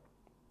boy,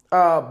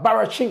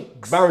 Barachenko.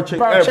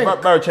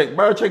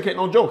 Barachenko ain't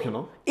no joke, you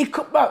know.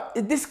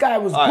 This guy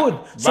was good.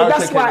 So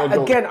that's why,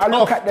 again, I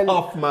look at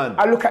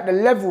the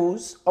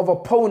levels of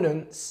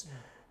opponents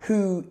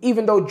who,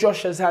 even though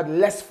Josh has had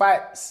less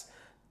fights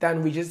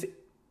than Regis,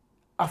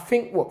 I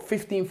think,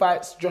 15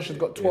 fights, Josh has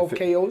got 12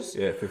 KOs.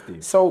 Yeah,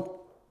 15.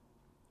 So,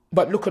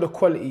 but look at the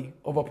quality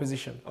of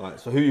opposition. All right,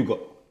 so who you got?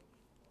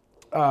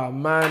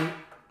 Man.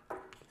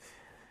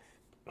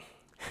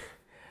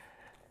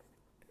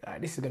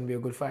 This is going to be a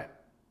good fight.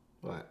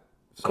 Right.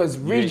 Because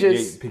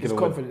Regis is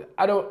confident.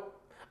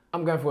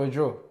 I'm going for a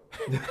draw.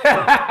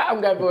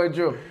 I'm going for a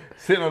draw.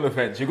 Sitting on the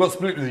fence. You got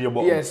split decision in your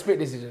bottom. Yeah, split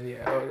decision,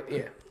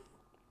 yeah.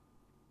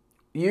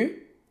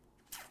 You?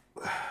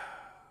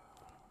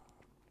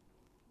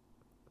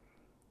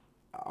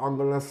 I'm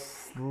going to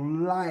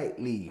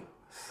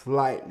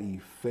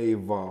slightly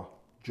favour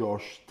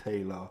Josh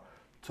Taylor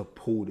to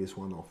pull this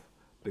one off.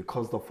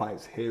 Because the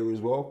fight's here as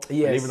well.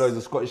 Yes. And even though he's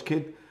a Scottish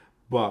kid,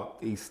 but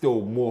he's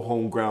still more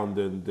home ground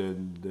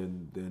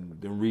than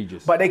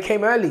Regis. But they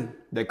came early.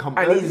 They come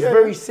and early. And he's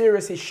very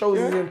serious. He shows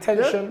his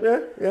intention.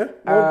 Yeah.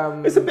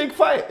 Well, it's a big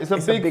fight. It's a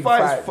big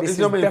fight. This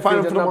you know what I mean?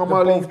 Fighting for the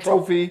Mama League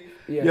trophy. Yes.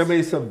 You know what I mean?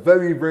 It's a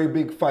very, very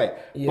big fight.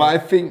 Yeah. But I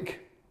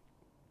think...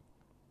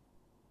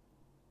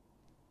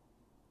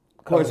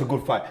 Well, it's a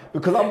good fight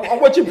because I'm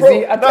watching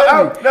See, I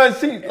tell you.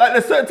 see, like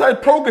there's certain time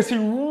progress, he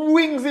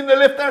wings in the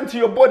left hand to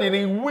your body and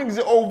he wings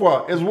it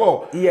over as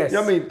well. Yes. You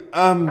know what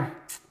I mean?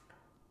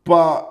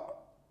 But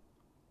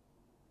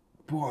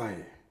boy,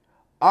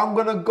 I'm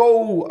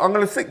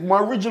gonna stick my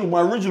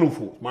original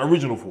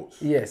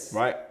thoughts. Yes.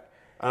 Right?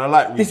 And I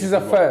like This is a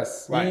as well.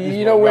 first. Right,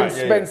 You know when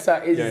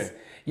Spencer is,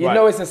 you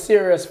know it's a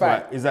serious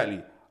fight. Right,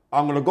 exactly.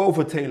 I'm gonna go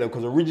for Taylor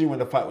because originally when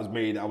the fight was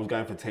made, I was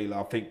going for Taylor.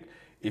 I think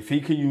if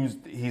he can use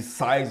his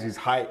size, his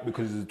height,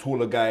 because he's a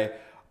taller guy,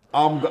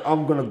 I'm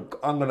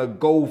gonna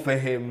go for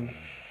him.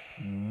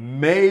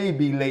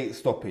 Maybe late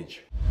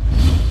stoppage.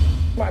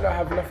 Might not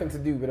have nothing to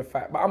do with the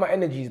fight, but I'm an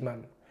energies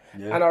man,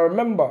 Yeah. and I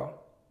remember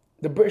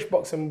the British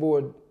Boxing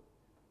Board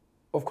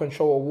of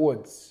Control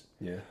Awards.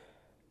 Yeah.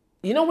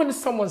 You know when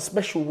someone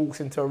special walks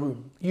into a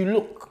room, you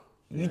look,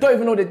 you don't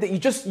even know that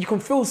you can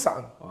feel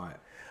something. All right.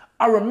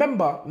 I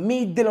remember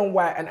me, Dylan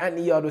White, and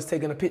Anthony Yard was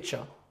taking a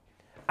picture,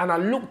 and I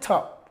looked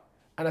up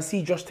and I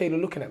see Josh Taylor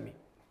looking at me.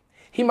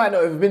 He might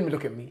not have been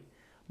looking at me,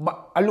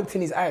 but I looked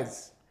in his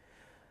eyes.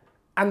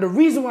 And the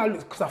reason why I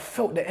looked, because I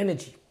felt the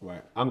energy.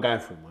 Right. I'm going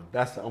for him, man.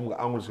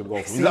 I'm just gonna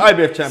go for him. He's the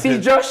IBF champion. See,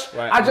 Josh,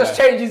 Right, I just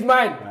changed his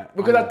mind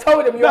because I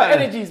told him you're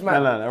energies,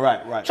 man. No,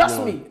 right.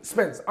 Trust me,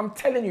 Spence. I'm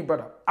telling you,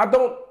 brother.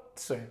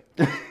 Sorry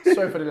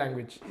for the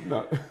language.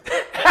 No. But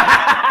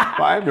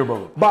I am your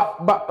brother.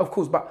 But of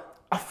course,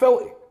 I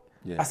felt it.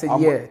 Yeah. I said,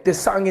 there's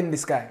something in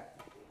this guy.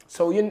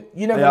 So you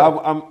never Yeah,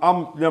 know. I'm,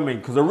 you know what I mean?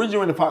 Because originally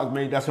when the fight was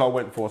made, that's what I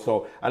went for.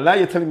 So, and now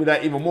you're telling me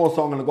that even more,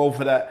 so I'm going to go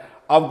for that.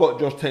 I've got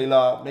Josh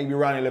Taylor, maybe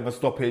round 11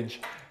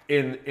 stoppage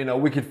in a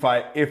wicked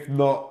fight, if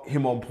not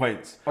him on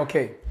points.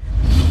 Okay.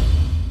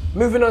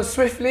 Moving on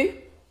swiftly,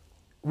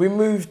 we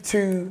move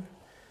to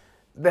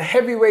the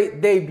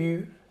heavyweight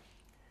debut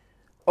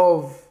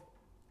of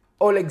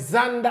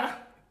Alexander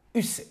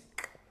Usyk.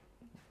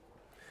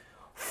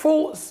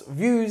 Thoughts,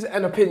 views,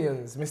 and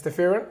opinions, Mr.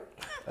 Fearon?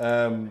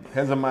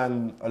 Here's a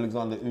man,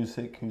 Alexander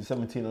Usyk, who's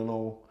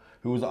 17-0,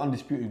 who was the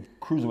undisputed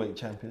cruiserweight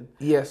champion.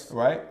 Yes.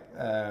 Right?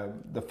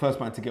 The first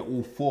man to get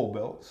all 4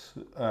 belts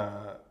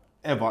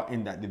ever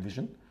in that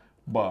division.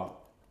 But,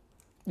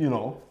 you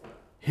know,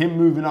 him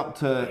moving up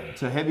to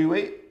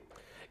heavyweight.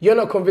 You're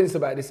not convinced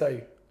about this, are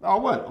you? I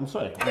won't. I'm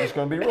sorry. I'm just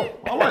going to be real.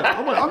 I won't.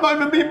 I'm not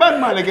even being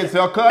bad man against it.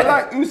 I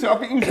like Usyk. I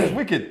think Usyk's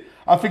wicked.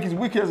 I think he's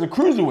wicked as a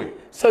cruiserweight.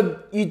 So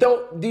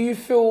do you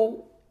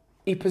feel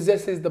he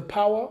possesses the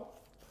power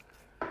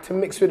to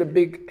mix with the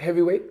big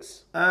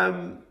heavyweights?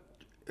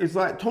 It's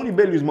like Tony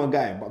Bellew's my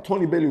guy, but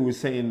Tony Bellew was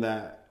saying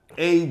that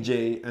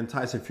AJ and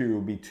Tyson Fury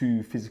will be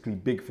too physically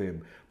big for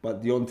him,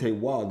 but Deontay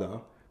Wilder,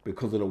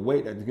 because of the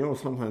weight that, you know,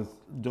 sometimes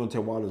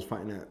Deontay Wilder's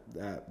fighting at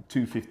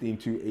 215,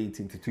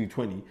 218 to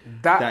 220.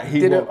 That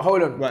he didn't,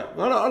 hold on. Right.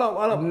 No.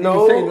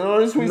 No,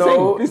 This is what he's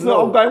saying. This is what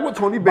I'm going what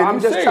Tony Bellew's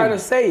I'm just saying. trying to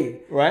say,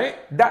 right?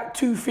 That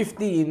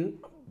 215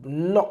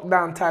 knocked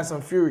down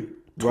Tyson Fury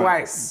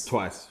twice.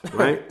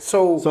 Right?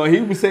 So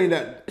he was saying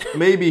that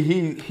maybe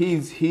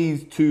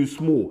he's too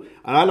small.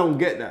 And I don't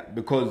get that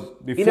because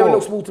before... He never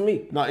looked small to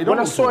me. No, he don't when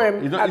I look saw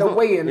small. him at the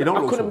weigh-in, I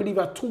couldn't small. believe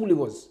how tall he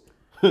was.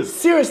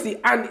 Seriously,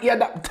 and he had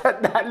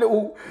that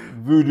little...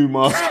 voodoo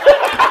mask.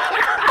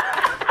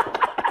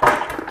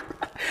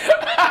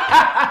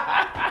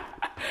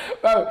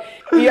 Bro,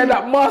 he had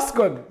that mask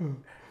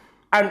on.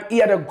 And he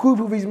had a group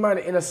of his men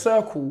in a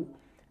circle.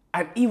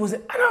 And I was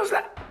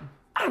like,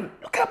 man,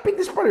 look how big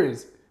this brother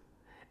is.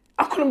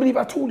 I couldn't believe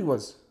how tall he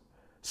was.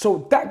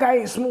 So that guy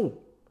ain't small.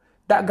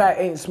 That guy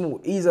ain't small.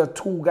 He's a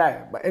tall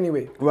guy. But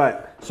anyway. Right.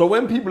 So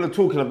when people are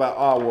talking about,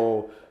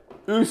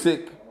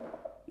 Usyk,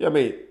 yeah,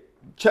 mate,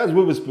 Chaz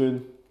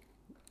Witherspoon,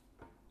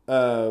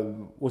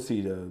 what's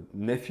he, the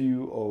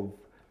nephew of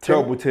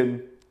Terrible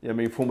Tim? Yeah, I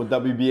mean, former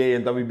WBA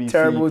and WBC.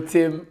 Terrible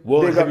Tim.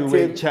 World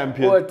heavyweight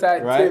champion.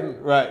 Watertight right?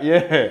 Tim. Right,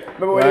 yeah.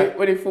 Remember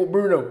when he fought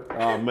Bruno?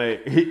 Oh,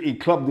 mate, he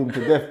clubbed him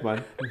to death,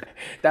 man.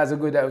 That was a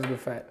good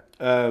fight.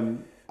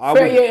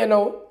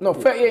 38-0. No,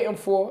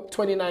 38-4,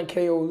 29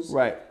 KOs.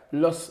 Right.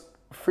 Lost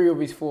 3 of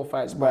his 4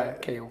 fights by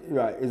KO.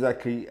 Right,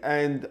 exactly.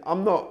 And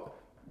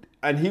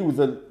he was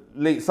a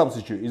late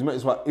substitute. He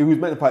was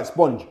meant to fight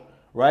Sponge,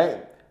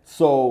 right?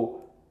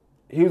 So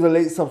he was a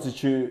late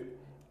substitute,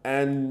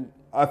 and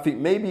I think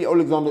maybe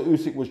Alexander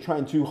Usyk was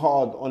trying too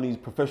hard on his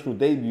professional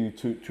debut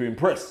to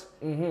impress.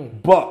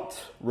 Mm-hmm. But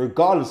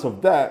regardless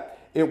of that,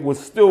 it was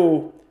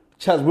still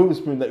Chaz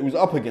Witherspoon that he was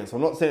up against.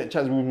 I'm not saying that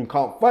Chaz Witherspoon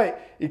can't fight.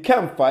 He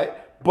can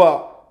fight,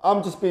 but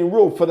I'm just being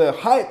real. For the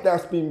hype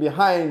that's been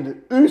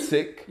behind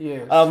Usyk,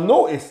 yes. I've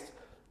noticed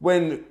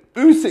when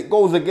Usyk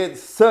goes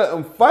against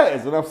certain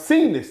fighters, and I've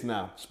seen this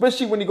now,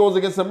 especially when he goes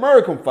against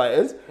American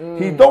fighters,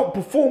 he don't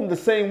perform the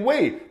same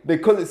way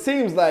because it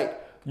seems like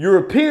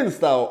European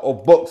style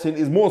of boxing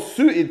is more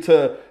suited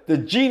to the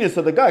genius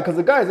of the guy, because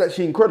the guy is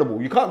actually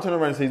incredible. You can't turn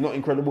around and say he's not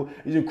incredible.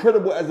 He's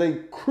incredible as a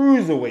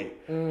cruiserweight.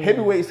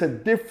 Heavyweight's a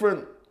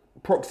different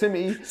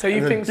proximity, so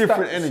you think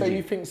different energy. So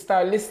you think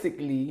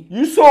stylistically...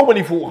 You saw when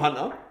he fought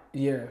Hunter.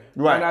 Yeah.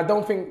 Right. And I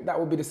don't think that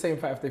would be the same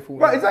fight if they fought.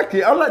 Right,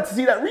 exactly. I'd like to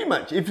see that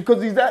rematch.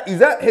 Because he's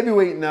that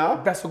heavyweight now.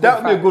 That would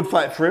be a good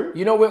fight for him.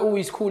 You know, we're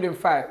always calling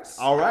fights.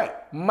 All right.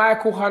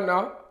 Michael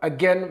Hunter,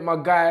 again, my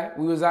guy.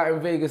 We was out in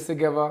Vegas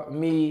together.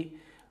 Me,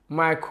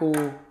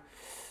 Michael,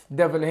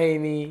 Devin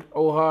Haney,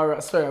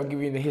 O'Hara. Sorry, I'm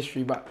giving you the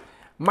history, but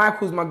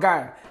Michael's my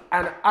guy.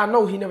 And I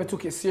know he never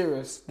took it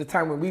serious the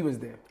time when we was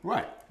there.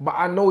 Right. But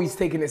I know he's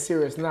taking it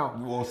serious now.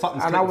 Well,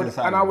 something's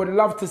and I would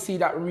love to see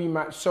that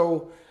rematch.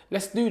 So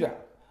let's do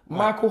that. Right.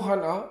 Michael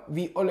Hunter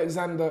v.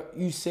 Alexander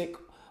Usyk.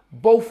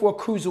 Both were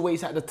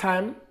cruiserweights at the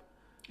time.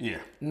 Yeah.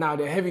 Now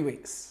they're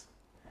heavyweights.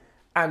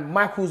 And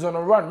Michael's on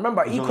a run.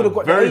 Remember, he could have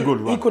got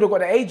he could have got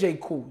the AJ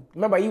call.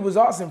 Remember, he was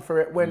asking for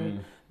it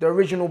when the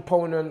original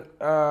opponent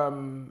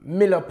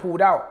Miller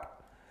pulled out.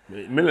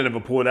 Miller never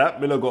pulled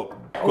out. Miller got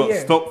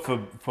stopped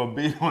for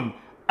being on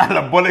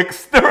anabolic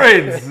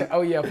steroids.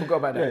 Oh yeah, I forgot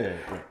about that.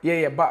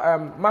 Yeah.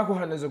 But Michael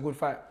Hunter's a good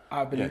fight,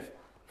 I believe. Yeah.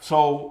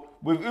 So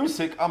with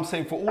Usyk, I'm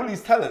saying for all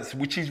his talents,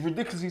 which he's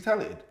ridiculously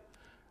talented,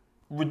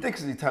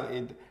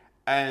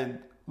 and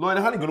Lloyd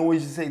Hannigan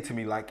always used to say to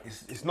me, like,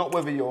 it's not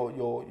whether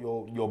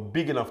you're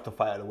big enough to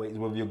fight at the weight, it's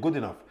whether you're good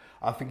enough.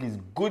 I think he's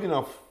good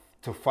enough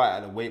to fight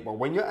at the weight, but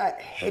when you're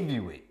at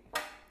heavyweight,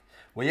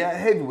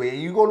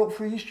 you go look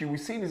through history, we've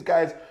seen these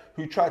guys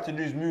who tried to do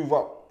this move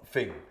up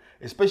thing,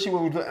 especially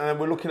when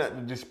we're looking at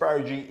the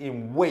disparity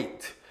in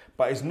weight,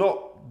 but it's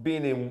not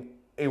being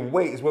in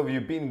weight, it's whether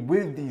you've been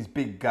with these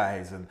big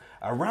guys and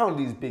around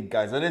these big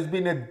guys, and there's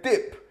been a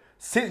dip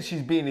since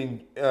she's been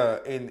in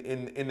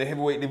the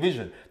heavyweight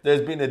division.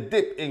 There's been a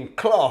dip in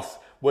class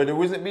where there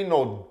hasn't been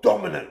no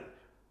dominant,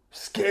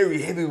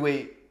 scary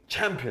heavyweight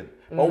champion.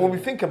 But when we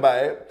think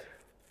about it,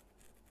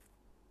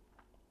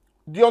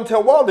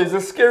 Deontay Wilder is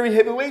a scary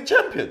heavyweight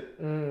champion.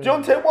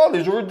 Deontay Wilder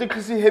is a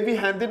ridiculously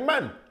heavy-handed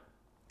man.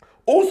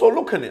 Also,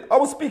 look at it. I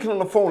was speaking on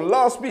the phone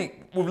last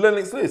week with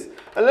Lennox Lewis,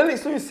 and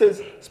Lennox Lewis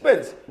says,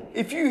 Spence,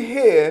 if you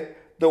hear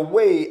the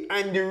way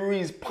Andy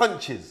Ruiz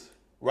punches,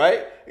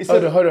 right?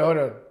 Hold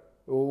on.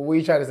 What are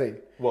you trying to say?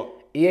 What?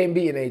 He ain't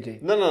beating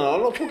AJ. No,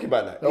 I'm not talking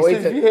about that. No, He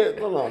says if you hear,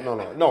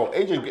 no.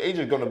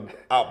 AJ's gonna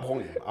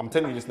outpoint him. I'm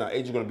telling you this now.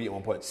 AJ's gonna beat him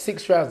on points.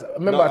 6 rounds.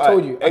 Remember, I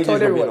told you. I AJ's told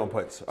gonna everyone. beat him on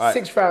points. All right.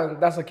 6 rounds.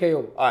 That's a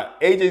KO. All right.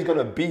 AJ's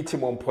gonna beat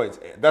him on points.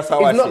 That's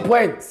how I see it. It's not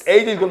points.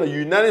 AJ's gonna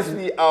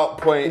unanimously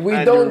outpoint. We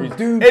Andy don't Ruiz.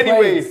 do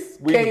Anyway, points.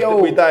 we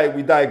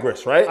KO.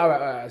 digress, right? All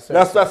right.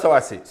 That's how I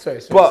see it. Sorry.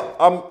 But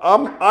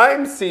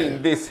I'm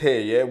seeing this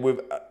here, yeah,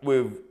 with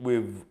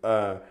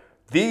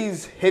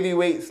these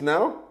heavyweights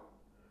now.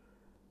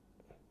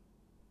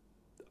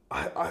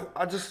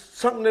 I just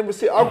something never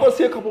see. I've got to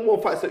see a couple more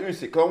fights at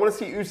Usyk because I want to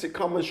see Usyk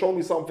come and show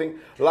me something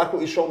like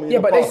what he showed me. Yeah,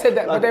 in the but past. they said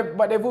that. Like,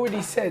 But they've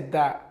already said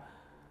that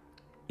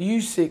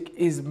Usyk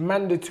is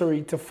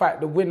mandatory to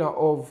fight the winner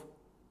of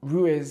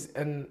Ruiz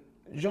and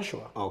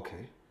Joshua.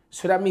 Okay.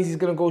 So that means he's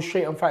gonna go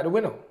straight and fight the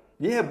winner.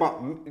 Yeah, but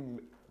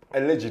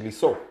allegedly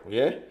so.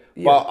 Yeah.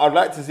 But I'd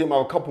like to see him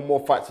have a couple more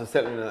fights to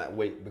settle in that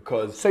weight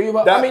because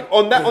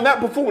on that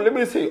performance. Let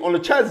me just say on the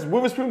Chaz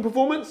Witherspoon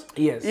performance,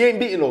 yes, he ain't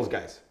beating those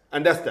guys,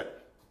 and that's that.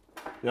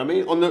 You know what I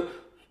mean? On the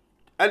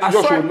Anthony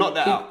Joshua would knock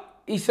that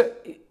out. He said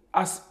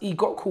he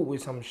got caught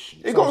with some.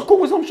 He got caught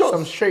with some shots.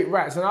 Some straight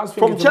rights, and I was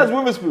thinking from Chaz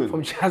Witherspoon.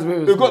 From Chaz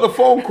Witherspoon. Who got the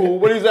phone call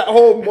when he's at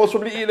home, most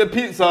probably eating a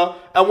pizza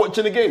and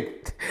watching the game.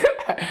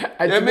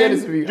 And to be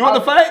honest with you, do you want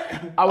the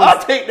fight?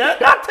 I'll take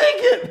that. I'll take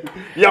it.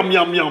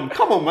 Yum.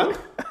 Come on, man.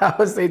 I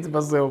was saying to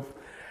myself,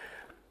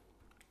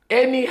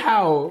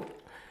 anyhow,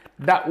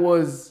 that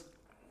was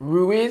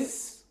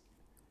Ruiz,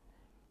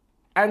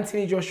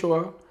 Anthony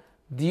Joshua,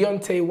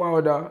 Deontay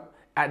Wilder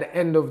at the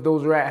end of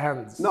those right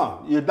hands.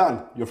 No, you're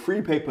done. Your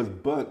free paper's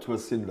burnt to a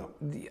cinder.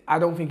 I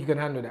don't think you can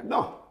handle that.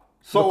 No.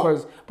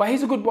 But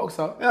he's a good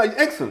boxer. Yeah, he's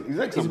excellent. He's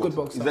a good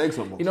boxer. He's an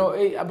excellent boxer. You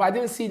know, but I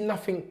didn't see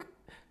nothing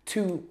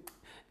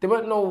there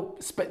weren't no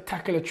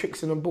spectacular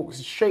tricks in the books.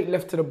 Straight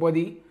left to the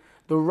body.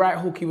 The right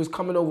hook, he was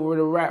coming over with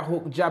a right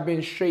hook,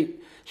 jabbing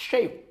straight,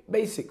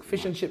 basic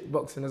fish and chip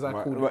boxing, as I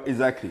call it. Right,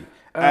 exactly.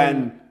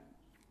 And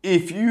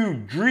if you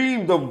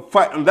dreamed of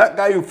fighting that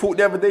guy who fought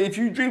the other day, if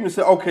you dream and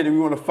say, okay, then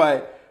you want to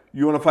fight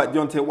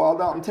Deontay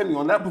Wilder, I'm telling you,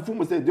 on that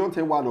performance there,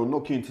 Deontay Wilder will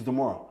knock you into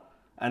tomorrow.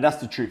 And that's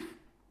the truth.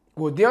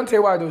 Well,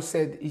 Deontay Wilder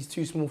said he's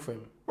too small for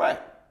him. Right.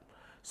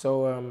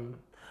 So,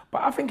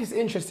 but I think it's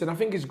interesting. I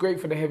think it's great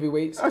for the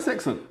heavyweights. That's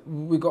excellent.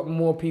 We got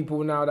more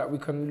people now that we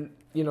can,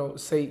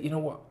 say, you know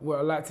what, well,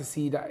 I'd like to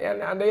see that.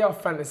 And they are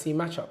fantasy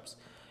matchups.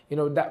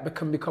 That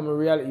can become a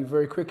reality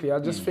very quickly. I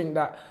just think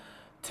that,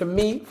 to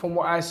me, from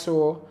what I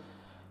saw,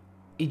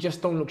 he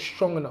just don't look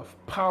strong enough,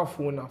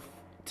 powerful enough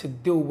to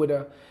deal with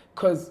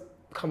because,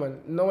 come on,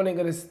 no one ain't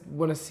going to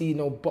want to see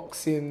no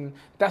boxing.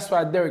 That's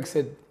why Derek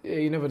said,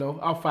 you never know,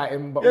 I'll fight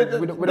him, but we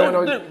don't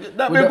know.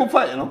 That'd be a good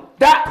fight,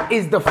 That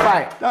is the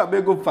fight. That'd be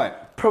a good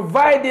fight.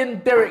 Providing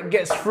Derek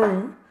gets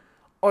through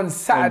on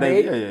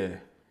Saturday. Yeah.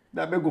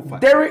 That'd be a good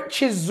fight. Derek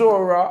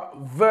Chisora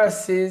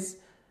versus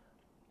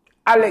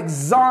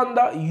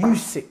Alexander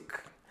Usyk.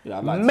 Yeah,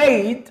 I'd like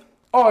made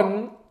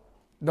on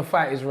The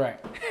Fight Is Right.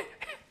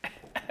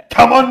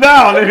 come on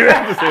down.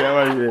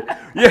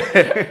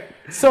 Yeah.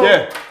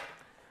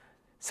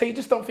 So you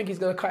just don't think he's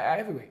going to cut it at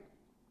heavyweight?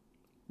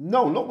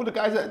 No, not with the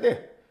guys that are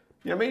there.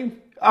 You know what I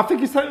mean? I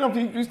think he's telling enough.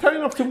 He's telling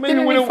enough to maybe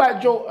Didn't win. he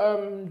fight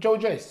Joe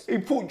Joyce? He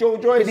fought Joe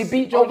Joyce. Did he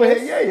beat Joe over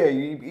Joyce? Here. Yeah.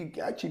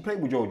 He actually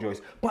played with Joe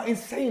Joyce. But in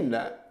saying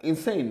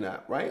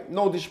that, right?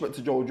 No disrespect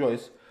to Joe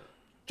Joyce.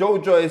 Joe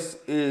Joyce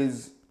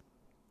is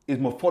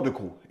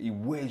methodical. He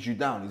wears you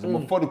down. He's a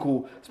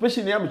methodical,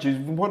 especially in the amateurs.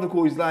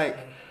 Methodical is like,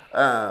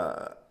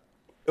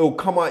 he'll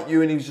come at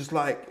you and he's just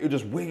like, he'll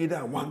just wear you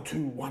down. 1,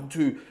 2, 1,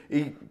 2.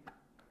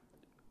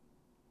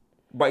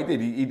 But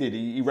he did.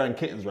 He ran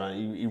kittens around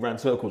him. He ran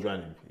circles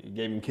around him. He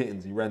gave him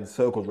kittens. He ran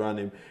circles around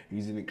him.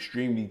 He's an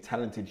extremely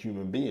talented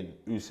human being,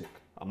 Usyk.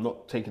 I'm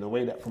not taking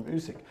away that from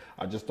Usyk.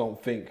 I just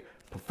don't think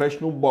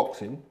professional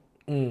boxing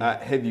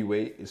at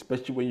heavyweight,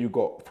 especially when you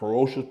got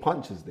ferocious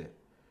punches there.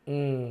 I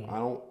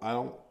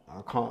can't. You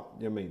know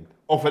what I mean?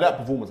 Off of that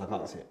performance, I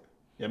can't see it.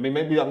 Yeah, I mean,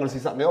 maybe I'm gonna see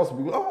something else and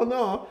be like, oh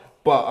no.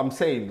 But I'm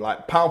saying,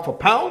 like, pound for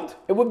pound,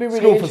 it would be really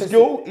skill interesting. for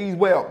skill, he's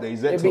way up there.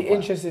 He's excellent. It'd be fighter.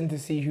 interesting to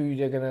see who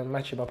they're gonna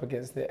match him up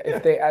against.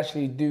 If they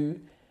actually do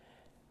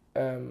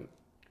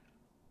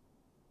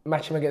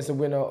match him against the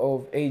winner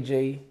of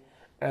AJ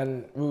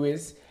and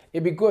Ruiz,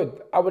 it'd be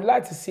good. I would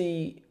like to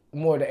see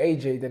more of the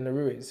AJ than the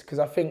Ruiz, because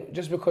I think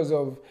just because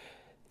of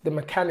the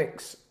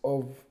mechanics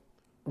of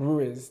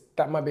Ruiz,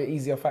 that might be an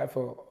easier fight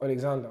for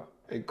Alexander.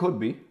 It could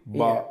be,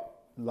 but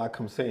like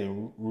I'm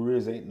saying,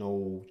 Ruiz ain't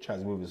no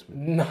Chaz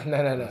Witherspoon. No. That's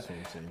what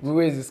I'm saying.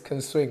 Ruiz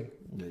can swing.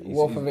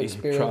 Wealth of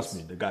experience. Trust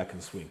me, the guy can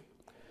swing.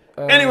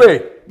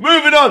 Anyway,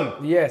 moving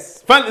on.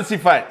 Yes. Fantasy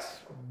fights.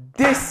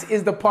 This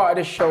is the part of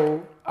the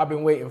show I've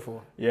been waiting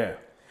for. Yeah.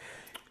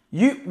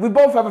 We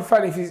both have a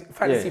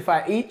fantasy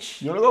fight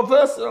each. You want to go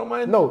first? I don't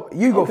mind. No,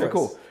 you go first.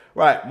 Cool.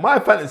 Right, my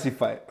fantasy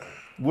fight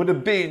would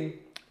have been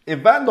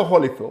Evander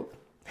Holyfield,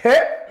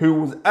 who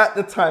was at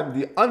the time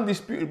the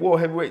undisputed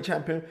world heavyweight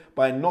champion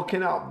by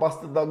knocking out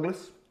Buster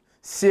Douglas.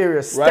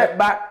 Serious. Step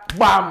back,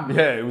 bam.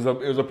 Yeah, it was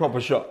a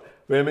proper shot.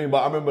 You know what I mean?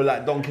 But I remember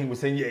like Don King was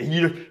saying, yeah,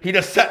 he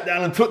just sat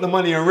down and took the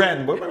money and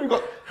ran. But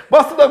remember,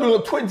 Buster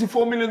Douglas got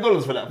 $24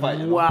 million for that fight.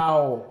 You know?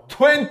 Wow.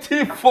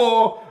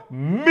 $24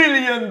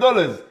 million,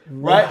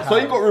 right? Wow. So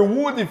he got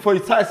rewarded for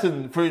his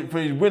for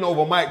his win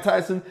over Mike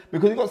Tyson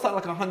because he got something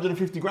like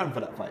 150 grand for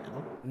that fight, you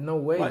know? No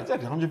way. Right,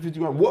 exactly, 150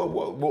 grand. What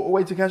a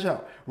way to cash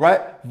out,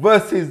 right?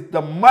 Versus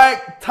the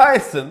Mike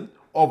Tyson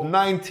of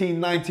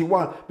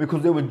 1991,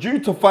 because they were due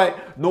to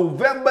fight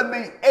November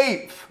the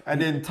 8th,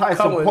 and then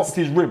Tyson popped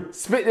his rib.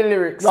 Spit the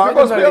lyrics. No, I'm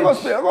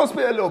gonna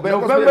spit a little bit.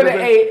 November the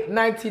 8th,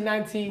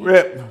 1990.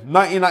 Yeah,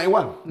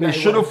 1991. They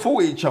should have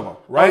fought each other,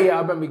 right? Oh yeah,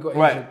 I remember he got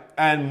injured. Right,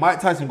 and Mike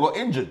Tyson got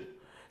injured.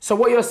 So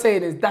what you're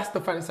saying is that's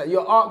the fantasy fight.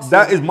 You're asking.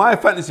 That is my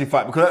fantasy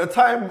fight, because at the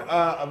time,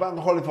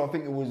 Evander Holyfield, I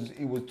think it was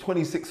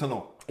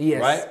 26-0.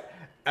 Yes. Right?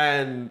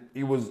 And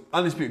he was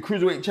undisputed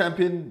cruiserweight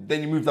champion. Then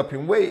he moved up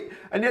in weight,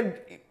 and then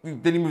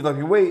he moved up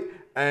in weight,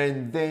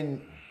 and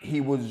then he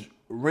was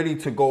ready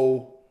to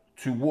go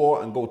to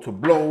war and go to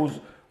blows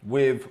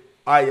with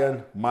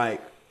Iron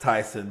Mike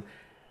Tyson.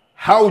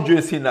 How would you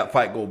have seen that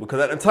fight go? Because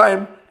at the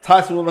time,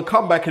 Tyson was on a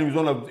comeback and he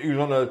was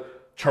on a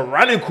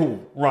tyrannical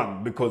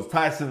run, because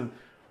Tyson,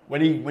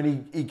 when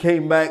he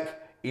came back,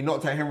 he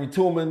knocked out Henry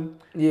Tillman.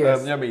 Yes.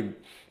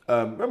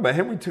 Remember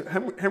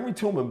Henry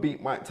Tillman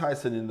beat Mike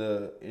Tyson in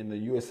the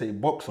USA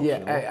box off. Yeah,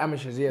 you know?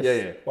 amateurs, yes.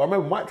 Yeah. But I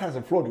remember Mike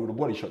Tyson floored him with a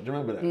body shot. Do you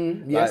remember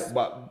that? Yes.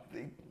 But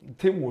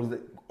Tim was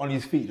on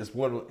his feet,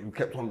 he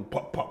kept on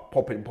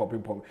popping.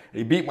 And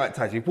he beat Mike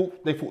Tyson.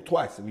 They fought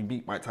twice, and he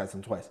beat Mike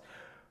Tyson twice.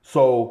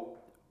 So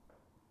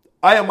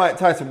Iron Mike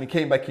Tyson, when he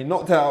came back, he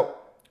knocked out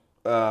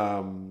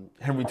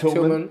Henry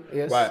Tillman.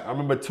 Yes. Right. I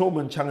remember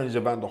Tillman challenged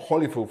Evander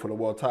Holyfield for the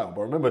world title.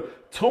 But remember,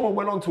 Tillman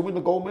went on to win the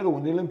gold medal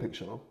in the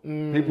Olympics, you know?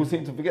 People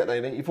seem to forget that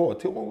in 84.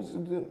 Tillman was, you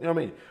know what I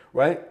mean?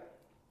 Right?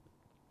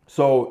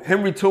 So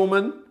Henry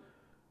Tillman,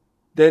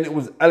 then it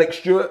was Alex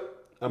Stewart.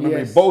 I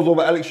remember he bowls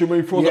over Alex Stewart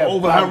when he throws the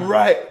overhand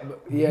right.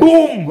 Yes.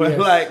 Boom! Yes.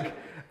 Like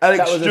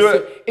Alex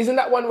Stewart. Isn't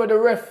that one where the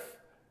ref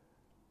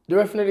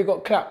nearly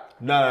got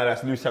clapped? No,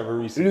 that's Lou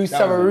Savarese.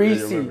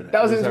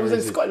 That was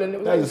in Scotland.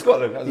 That was in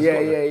Scotland. Yeah.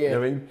 You know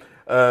what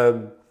I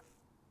mean?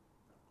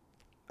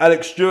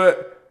 Alex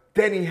Stewart.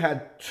 Then he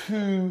had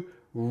two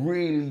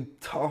really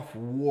tough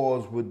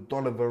wars with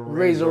Donovan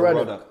Razor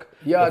Ruddock.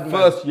 The yard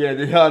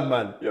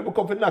man. You ever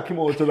come to knock him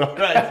over to the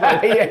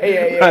right?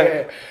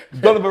 Yeah.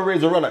 Donovan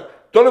Razor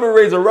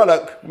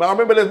Ruddock. I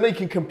remember they was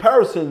making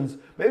comparisons,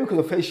 maybe because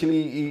of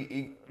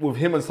facially with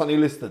him and Sonny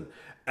Liston.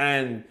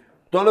 And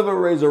Donovan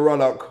Razor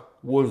Ruddock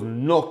was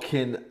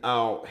knocking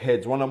out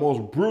heads. One of the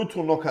most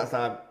brutal knockouts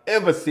I've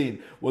ever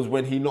seen was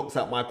when he knocks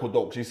out Michael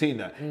Dokes. You seen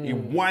that? He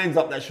winds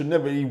up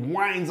he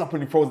winds up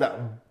and he throws that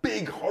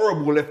big,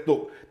 horrible left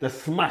hook. The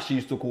smash he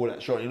used to call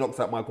that shot. He knocks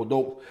out Michael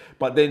Dokes.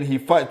 But then he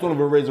fights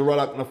Donovan Razor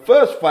Ruddock. And the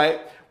first fight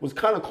was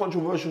kind of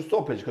controversial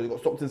stoppage because he got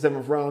stopped in the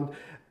 7th round.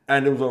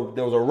 And there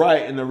was a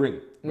riot in the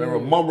ring. Remember,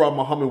 Mumra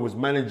Muhammad was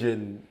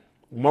managing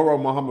Moro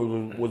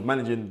Muhammad was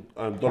managing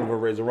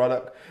Donovan Razor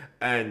Ruddock,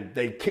 and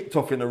they kicked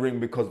off in the ring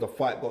because the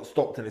fight got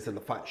stopped, and they said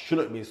the fight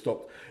shouldn't have been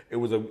stopped. It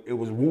was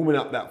warming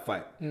up that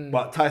fight,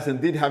 but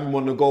Tyson did have him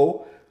on the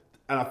go,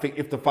 and I think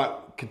if the fight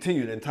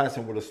continued, then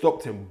Tyson would have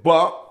stopped him.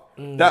 But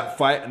that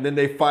fight, and then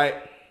they fight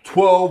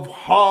 12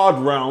 hard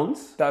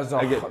rounds. That was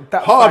a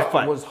that hard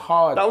fight. Was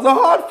hard. That was a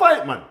hard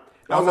fight, man.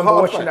 That was a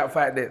hard watching fight. that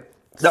fight there.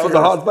 That was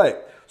a hard fight.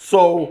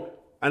 So,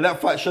 and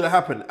that fight should have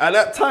happened at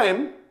that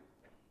time.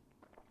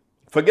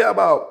 Forget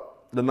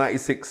about the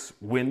 96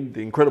 win,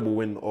 the incredible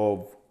win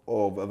of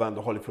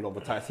Evander Holyfield over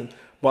Tyson.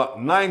 But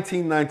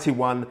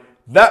 1991,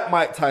 that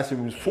Mike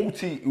Tyson was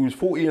 40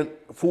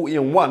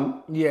 and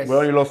 1. Yes. We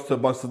only lost to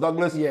Buster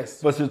Douglas.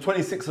 Yes. Versus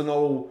 26 and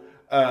 0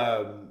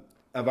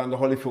 Evander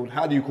Holyfield.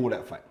 How do you call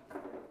that fight?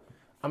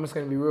 I'm just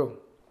going to be real.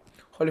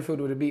 Holyfield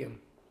would have beat him.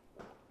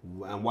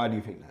 And why do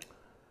you think that?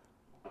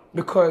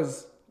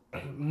 Because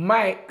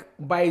Mike,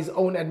 by his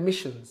own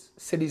admissions,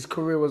 said his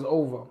career was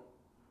over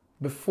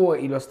before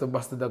he lost to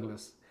Buster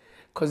Douglas.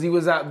 Because he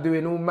was out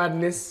doing all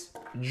madness,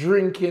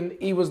 drinking.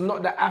 He was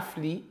not the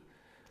athlete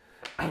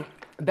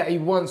that he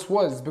once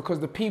was, because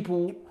the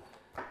people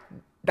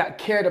that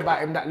cared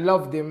about him, that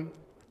loved him,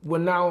 were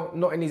now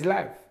not in his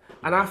life.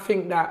 And I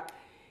think that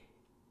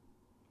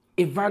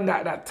Evander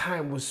at that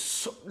time was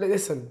so...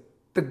 Listen,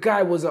 the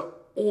guy was an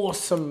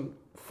awesome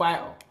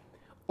fighter,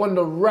 on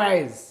the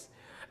rise.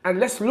 And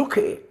let's look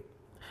at it.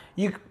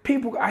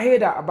 I hear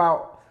that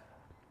about,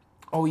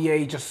 oh yeah,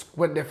 he just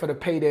went there for the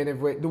payday and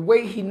everything. The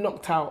way he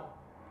knocked out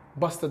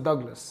Buster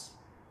Douglas,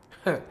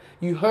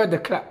 you heard the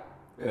clap.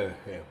 Yeah,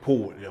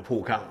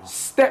 Paul count.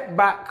 Step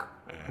back,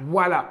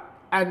 voila.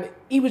 And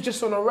he was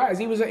just on a rise.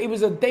 He was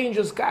a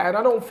dangerous guy. And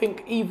I don't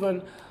think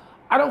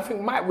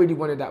Mike really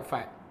wanted that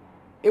fight.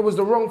 It was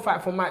the wrong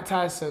fight for Mike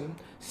Tyson,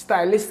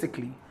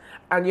 stylistically.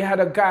 And you had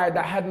a guy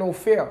that had no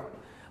fear.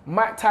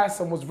 Mike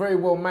Tyson was very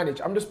well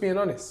managed. I'm just being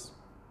honest.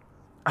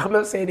 I'm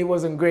not saying he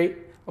wasn't great.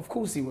 Of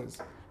course he was.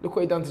 Look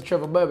what he done to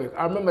Trevor Berbick.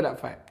 I remember that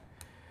fight.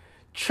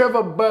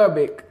 Trevor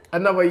Berbick,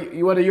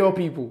 one of your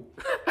people.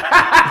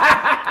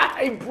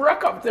 He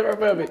broke up Trevor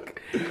Berbick.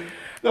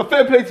 No,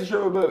 fair play to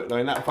Trevor Berbick though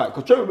in that fight,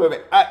 because Trevor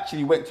Berbick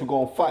actually went to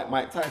go and fight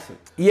Mike Tyson.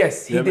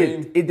 Yes, he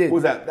did. He did. What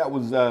was that? That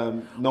was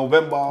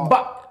November.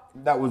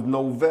 That was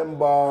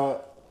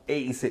November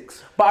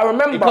 86. But I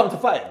remember, he come to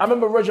fight. I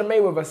remember Roger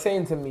Mayweather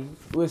saying to me,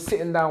 we were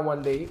sitting down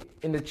one day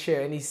in the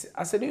chair, and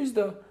I said, who's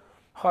the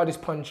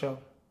hardest puncher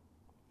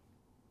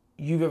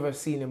you've ever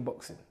seen in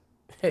boxing?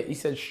 He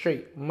said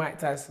straight, Mike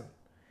Tyson.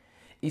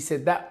 He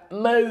said, that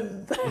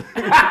move. They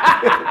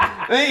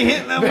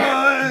hit the boy.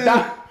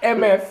 That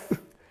MF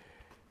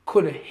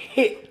could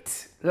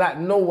hit like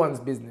no one's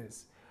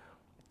business.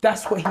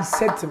 That's what he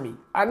said to me.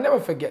 I never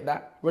forget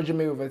that. Roger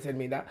Mayweather told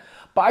me that.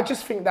 But I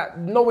just think that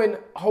knowing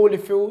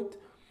Holyfield,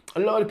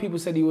 a lot of people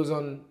said he was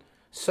on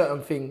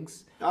certain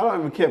things. I don't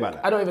even care about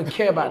that. I don't even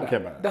care about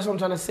that. That's what I'm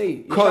trying to say.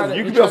 Because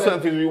you can be on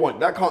certain things you want.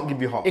 That can't give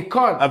you heart. It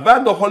can't.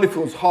 Evander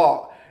Holyfield's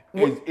heart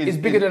is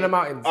bigger than the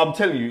mountains. I'm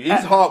telling you,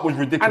 his heart was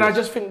ridiculous. And I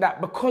just think that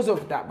because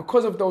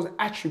of those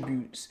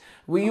attributes,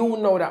 we all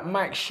know that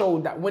Mike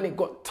showed that when it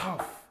got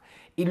tough,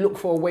 he looked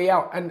for a way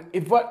out. And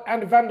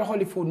Evander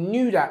Holyfield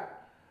knew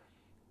that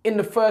in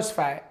the first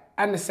fight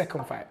and the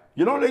second fight.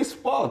 You know, they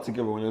sparred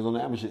together when they was on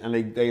the amateur,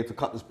 and they had to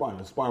cut the sparring.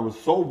 The sparring was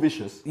so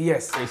vicious.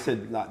 Yes. They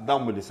said, like,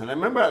 done with this. And I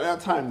remember at that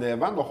time, the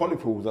Evander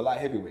Holyfield was a light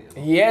heavyweight.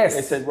 You know? Yes.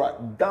 They said,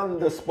 right, done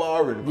the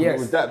sparring, because yes. it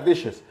was that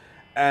vicious.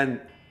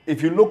 And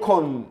if you look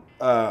on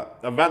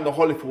Evander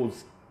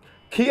Holyfield's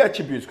key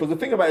attributes, because the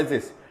thing about it is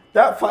this,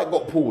 that fight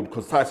got pulled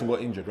because Tyson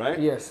got injured, right?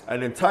 Yes.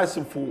 And then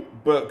Tyson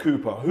fought Burt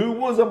Cooper, who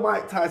was a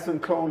Mike Tyson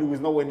clone who was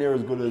nowhere near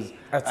as good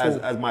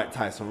as Mike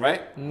Tyson,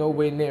 right?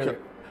 Nowhere near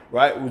it.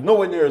 Right? It was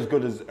nowhere near as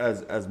good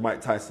as Mike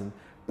Tyson.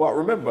 But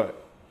remember,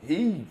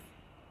 he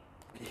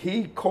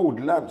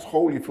cold lamps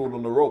Holyfield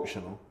on the ropes,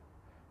 you know,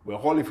 where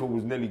Holyfield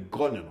was nearly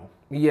gone, you know.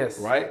 Yes.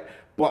 Right?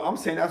 But I'm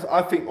saying,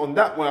 I think on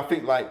that one, I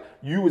think like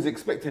you was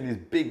expecting this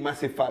big,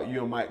 massive fight,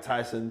 you and Mike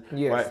Tyson,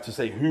 yes. right? To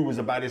say who was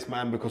the baddest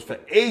man, because for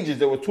ages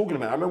they were talking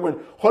about it. I remember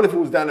when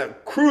Holyfield was down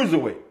at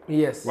cruiserweight.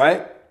 Yes.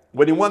 Right?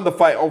 When he won the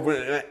fight over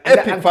an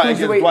epic fight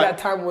against Dwight. That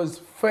time was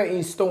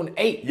 13 stone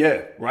 8.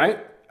 Yeah, right?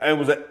 And it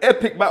was an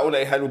epic battle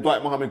they had with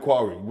Dwight Muhammad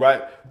Quarry,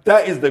 right?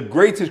 That is the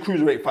greatest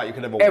cruiserweight fight you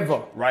could ever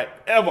watch. Right?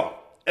 Ever,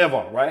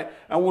 right?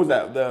 And what was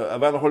that? The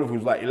Evander Holyfield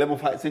was like 11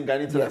 fights in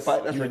going into that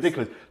fight. That's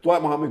ridiculous.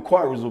 Dwight Muhammad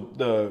Quarry was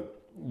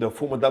the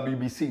former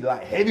WBC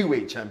light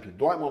heavyweight champion.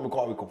 Dwight Muhammad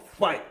Quarry could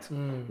fight,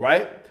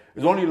 right? It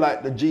was only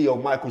like the G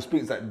of Michael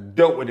Spinks that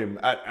dealt with him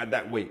at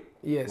that weight,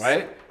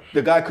 right?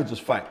 The guy could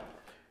just fight.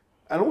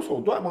 And also,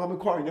 Dwight Muhammad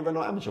Quarry never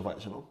know amateur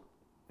fights, you know?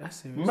 That's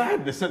serious.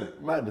 Madness, isn't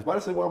it? Madness. But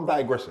that's why I'm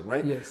digressing,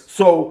 right? Yes.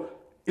 So,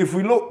 if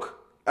we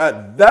look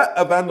at that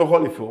Evander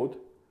Holyfield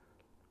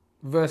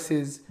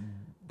versus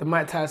the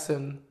Mike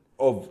Tyson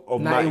of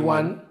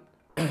 91,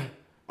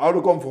 I would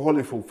have gone for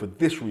Holyfield for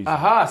this reason.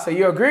 Aha, so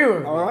you agree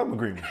with me? I'm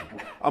agreeing with you.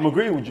 I'm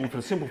agreeing with you for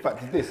the simple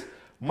fact of this.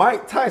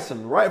 Mike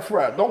Tyson, right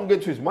throughout, don't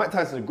get to this, Mike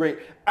Tyson is great,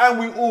 and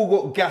we all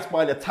got gassed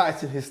by the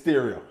Tyson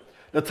hysteria.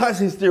 The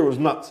Tyson hysteria was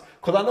nuts.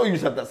 Because I know you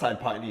used to have that side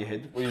part in your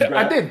head. When you was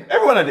I did.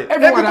 Everyone had it.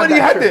 Everyone Everybody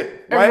had had that it.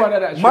 trip. Everyone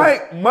had that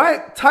trip.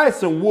 Mike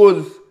Tyson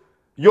was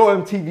your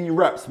MTV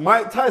Raps.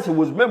 Mike Tyson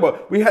was, remember,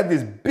 we had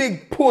this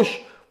big push,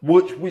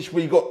 which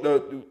we got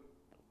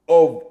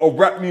of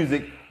rap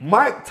music.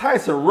 Mike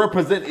Tyson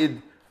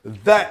represented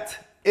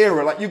that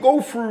era. Like, you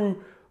go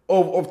through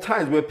of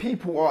times where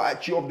people are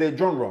actually of their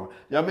genre. You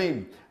know what I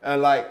mean?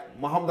 Like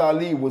Muhammad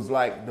Ali was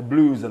like the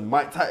blues, and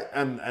Mike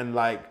Tyson and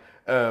like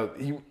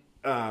you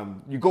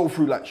go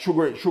through like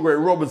Sugar Ray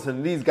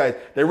Robinson. These guys,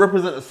 they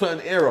represent a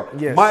certain era.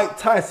 Yes. Mike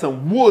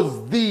Tyson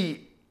was the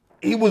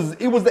 80s.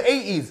 It was the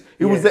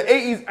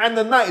 80s and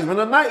the 90s. When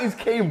the 90s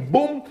came,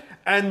 boom,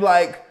 and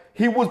like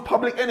he was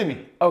Public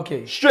Enemy.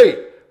 Okay. Straight.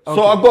 Okay.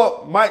 So I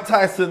got Mike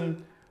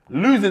Tyson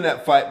losing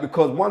that fight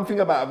because one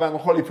thing about Evander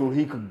Holyfield,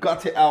 he could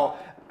gut it out.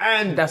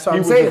 And that's what he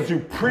I'm was saying. a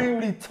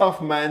supremely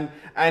tough man,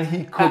 and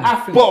he could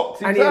athlete.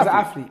 box. And he was an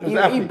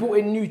athlete. He brought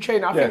in new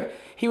training. I Yeah. think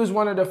he was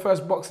one of the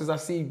first boxers I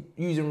see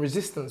using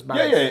resistance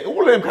bands. Yeah,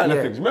 all of them kind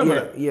of things. Remember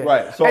that? Yeah.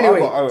 Right. So, anyway,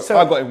 I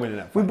got him winning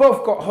that fight. We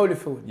both got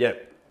Holyfield. Yeah.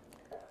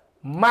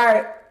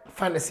 My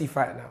fantasy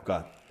fight now.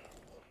 God.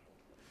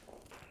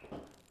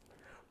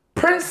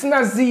 Prince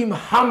Naseem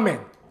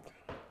Hamed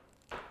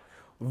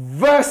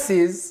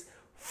versus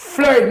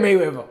Floyd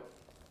Mayweather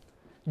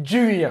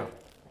Jr.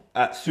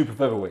 At super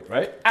featherweight,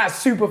 right? at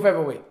super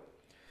featherweight.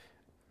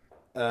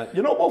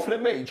 Both of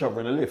them met each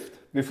other in a lift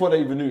before they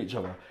even knew each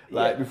other.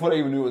 Like, before they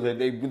even knew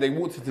it, they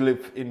walked into the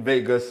lift in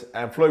Vegas,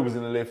 and Floyd was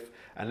in the lift,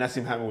 and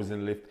Naseem Hamed was in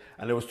the lift,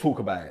 and there was talk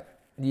about it.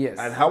 Yes.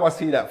 And how I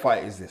see that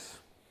fight is this.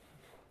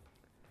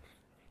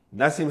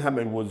 Naseem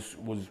Hamed was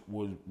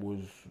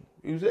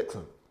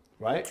excellent,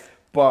 right?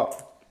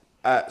 But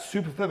at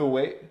super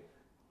featherweight,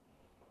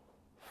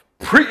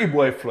 Pretty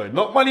boy Floyd,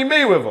 not Money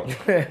Mayweather.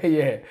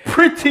 Yeah.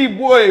 Pretty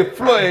boy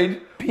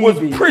Floyd was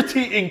PB.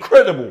 pretty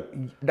incredible,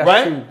 That's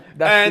right? true.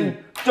 That's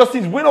true. Just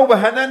his win over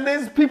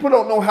Hernandez, people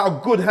don't know how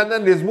good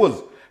Hernandez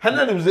was.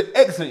 Hernandez was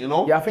excellent, you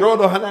know. Yeah, I think-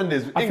 Gerardo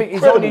Hernandez, I think his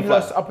incredible only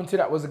fighter. loss up until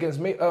that was against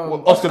me.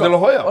 Oscar De La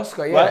Hoya.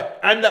 Oscar, yeah. Right?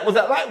 And that was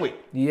at lightweight.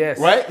 Yes.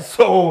 Right?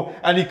 So,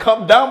 and he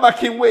come down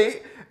back in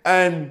weight,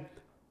 and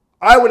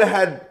I would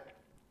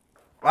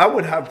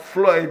have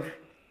Floyd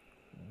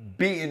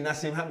beating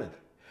Naseem Hamed.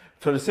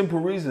 For the simple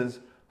reasons,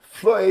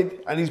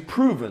 Floyd, and he's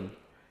proven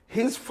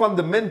his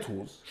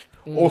fundamentals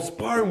of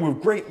sparring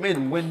with great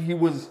men when he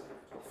was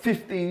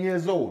 15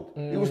 years old.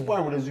 He was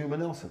sparring with Azuma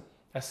Nelson.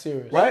 That's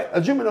serious. Right?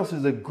 Azuma Nelson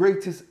is the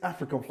greatest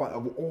African fighter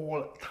of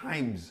all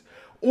times.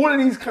 All of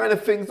these kind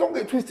of things, don't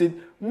get twisted,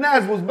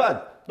 Naz was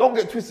bad. Don't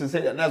get twisted and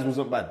say that Naz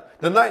wasn't bad.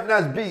 The night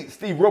Naz beat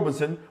Steve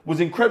Robinson was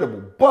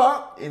incredible.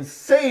 But in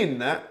saying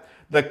that,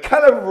 the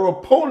caliber of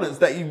opponents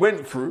that he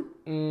went through,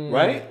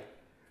 right?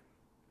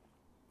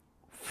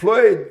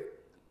 Floyd,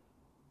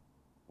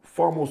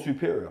 far more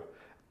superior.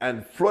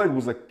 And Floyd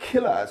was a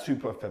killer at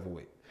super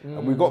featherweight.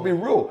 And we got to be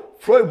real,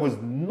 Floyd was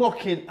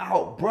knocking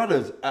out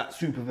brothers at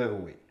super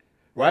featherweight.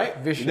 Right?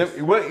 Vicious.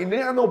 He didn't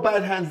have no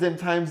bad hands them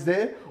times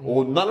there,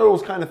 or none of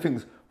those kind of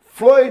things.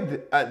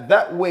 Floyd, at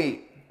that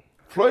weight,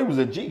 Floyd was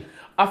a G.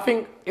 I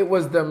think it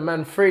was the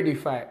Manfredi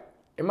fight.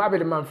 It might be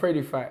the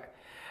Manfredi fight.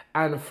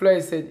 And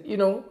Floyd said,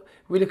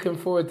 we're looking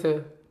forward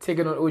to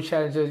taking on all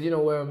challengers.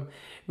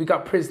 We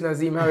got Prince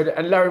Naseem Hamed.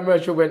 And Larry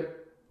Merchant went,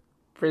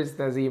 Prince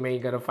Naseem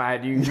ain't gonna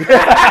fight you.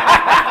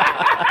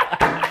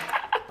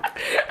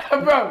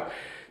 Bro,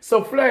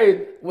 so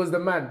Floyd was the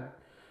man.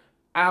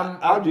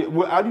 How do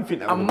you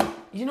think that would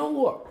You know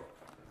what?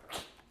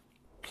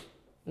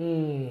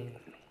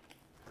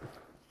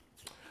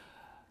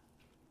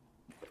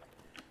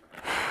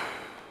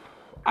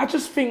 I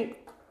just think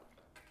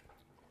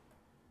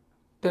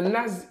the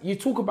Naz, you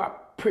talk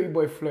about Pretty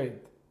Boy Floyd,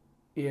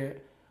 yeah,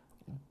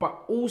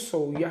 but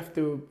also you have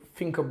to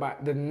think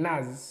about the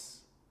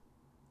Naz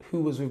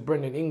who was with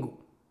Brendan Ingle.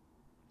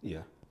 Yeah.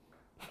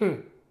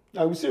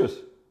 Are we serious?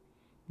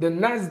 The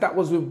Naz that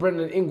was with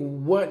Brendan Ingle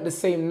weren't the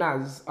same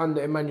Naz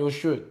under Emmanuel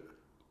Stewart.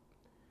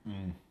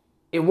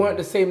 It weren't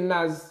the same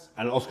Naz.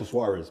 And Oscar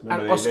Suarez.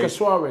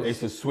 Suarez. They used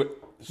to swap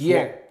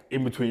Yeah.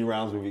 in between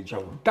rounds with each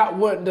other. That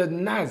weren't the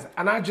Naz.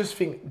 And I just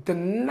think the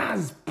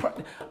Naz...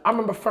 I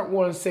remember Frank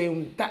Warren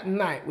saying that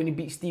night when he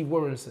beat Steve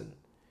Warrenson,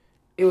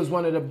 it was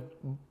one of the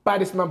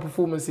baddest man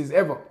performances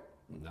ever.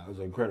 That was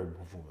an incredible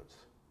performance.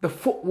 The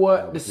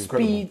footwork, the was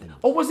incredible speed. performance.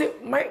 Or was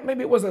it...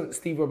 Maybe it wasn't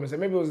Steve Robinson.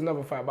 Maybe it was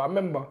another fight. But I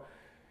remember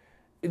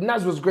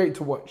Naz was great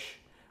to watch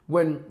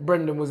when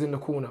Brendan was in the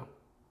corner.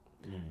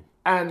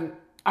 And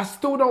I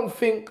still don't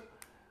think...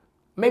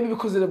 Maybe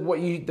because of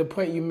the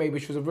point you made,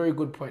 which was a very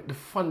good point, the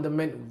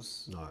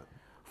fundamentals. No.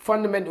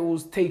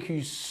 Fundamentals take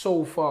you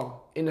so far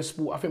in the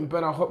sport. I think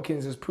Bernard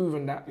Hopkins has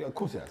proven that. Yeah, of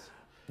course he has.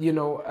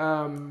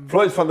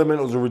 Floyd's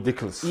fundamentals are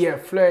ridiculous. Yeah,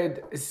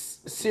 Floyd is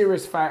a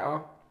serious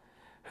fighter.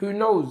 Who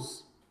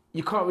knows?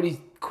 You can't really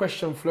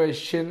question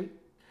Floyd's chin.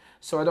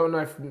 So I don't know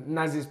if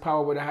Naz's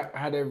power would have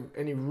had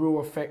any real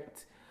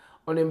effect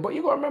on him. But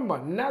you got to remember,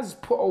 Naz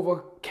put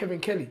over Kevin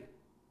Kelly.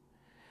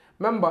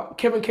 Remember,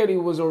 Kevin Kelly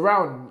was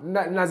around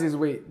Naz's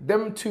weight.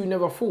 Them two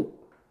never fought.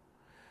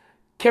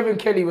 Kevin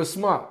Kelly was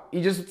smart.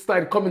 He just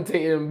started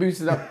commentating and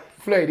boosted up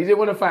Floyd. He didn't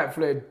want to fight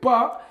Floyd.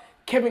 But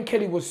Kevin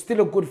Kelly was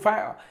still a good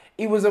fighter.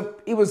 He was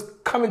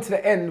coming to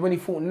the end when he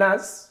fought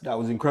Naz. That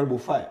was an incredible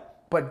fight.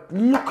 But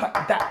look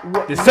at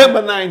that.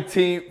 December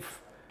 19th,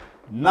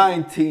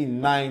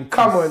 1997.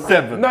 Come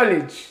on,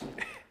 knowledge.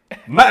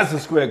 Madison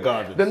Square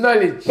Garden. The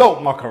knowledge.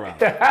 Don't muck around.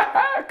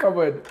 Come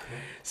on.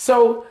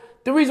 So,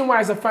 the reason why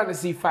it's a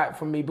fantasy fight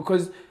for me,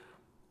 because,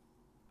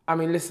 I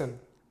mean, listen,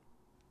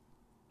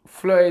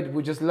 Floyd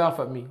would just laugh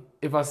at me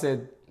if I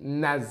said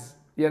Naz.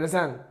 You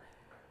understand?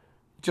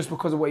 Just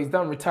because of what he's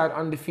done. Retired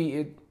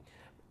undefeated,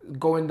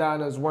 going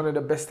down as one of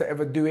the best to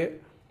ever do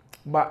it.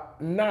 But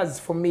Naz,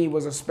 for me,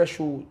 was a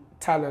special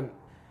talent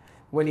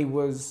when he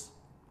was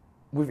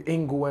with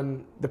Ingle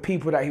and the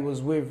people that he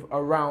was with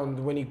around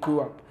when he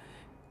grew up.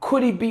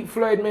 Could he beat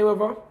Floyd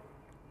Mayweather?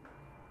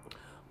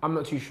 I'm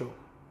not too sure.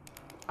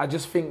 I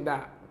just think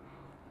that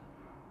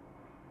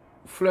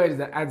Floyd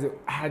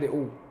had it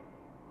all.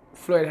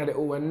 Floyd had it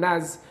all. And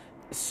Naz,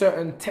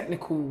 certain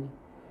technical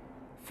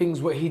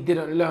things where he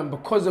didn't learn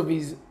because of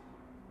his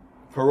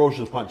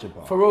ferocious punching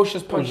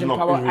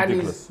power. And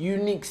his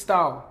unique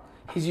style.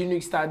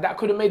 That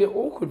could have made it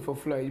awkward for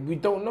Floyd. We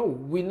don't know.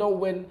 We know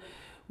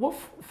what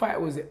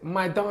fight was it?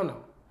 Maidana.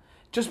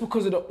 Just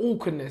because of the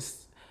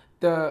awkwardness,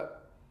 the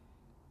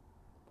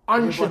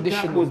untraditional.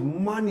 Yeah, that was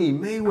money,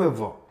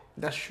 Mayweather.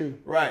 That's true.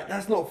 Right,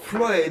 that's not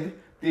Floyd,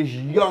 this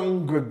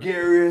young,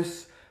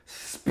 gregarious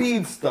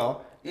speedster.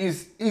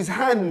 His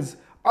hands,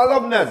 I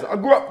love Naz. I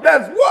grew up,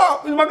 Naz,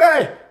 what? He's my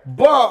guy.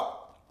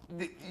 But,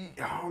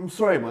 I'm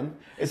sorry, man.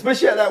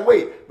 Especially at that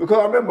weight. Because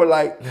I remember,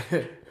 like,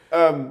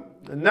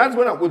 Naz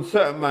went up with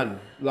certain man,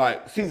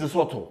 like Cesar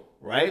Soto,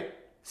 right?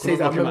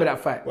 Cesar, I remember that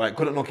fight. Right,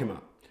 couldn't knock him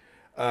out.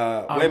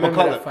 Wayne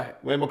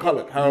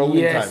McCulloch, Harold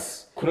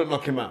yes. time, couldn't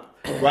knock him out.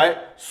 Right?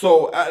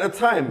 So at the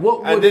time,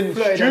 what would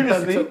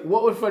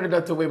Floyd have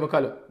done to Wayne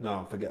McCulloch?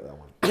 No, forget that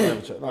one.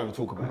 Not even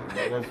talk about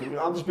it.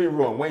 I'm just being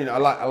wrong. Wayne, I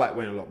like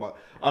Wayne a lot, but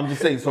I'm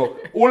just saying, so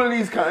all of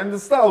these and the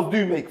styles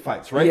do make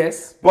fights, right?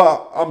 Yes.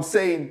 But I'm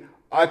saying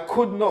I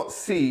could not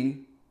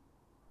see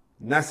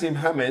Naseem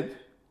Hamed,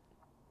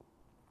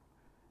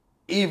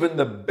 even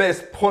the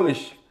best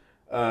polished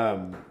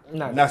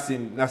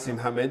Naseem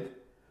Hamed,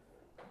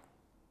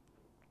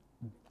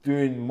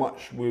 doing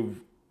much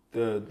with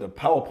the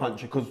power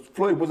puncher, because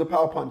Floyd was a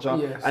power puncher,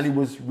 yes, and he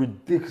was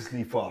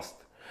ridiculously fast.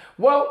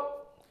 Well,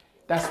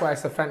 that's why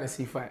it's a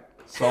fantasy fight.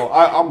 So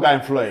I'm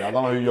going Floyd. I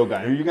don't know who you're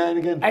going. Who are you going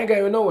again? I ain't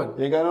going with no one.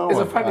 You ain't going with no one?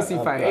 It's a fantasy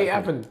fight. It ain't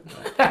happened.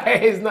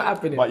 It's not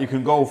happening. But you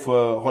can go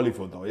for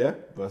Holyfield though, yeah?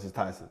 Versus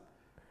Tyson.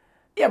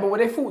 Yeah, but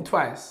they fought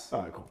twice.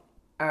 Alright, cool.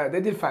 They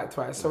did fight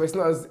twice, so it's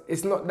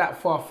not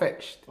that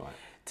far-fetched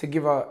to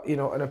give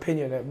an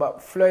opinion on it.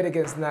 But Floyd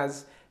against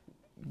Naz,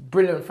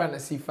 brilliant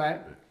fantasy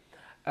fight.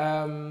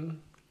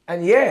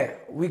 And yeah,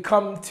 we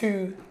come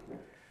to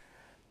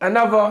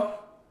another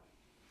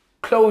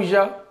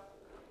closure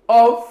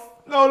of...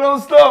 No,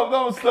 don't stop.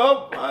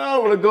 I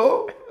don't want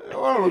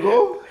to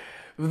go.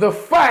 The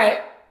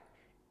fight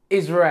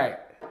is right.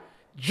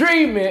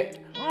 Dream it.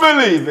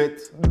 Believe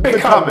it.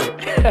 Become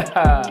it.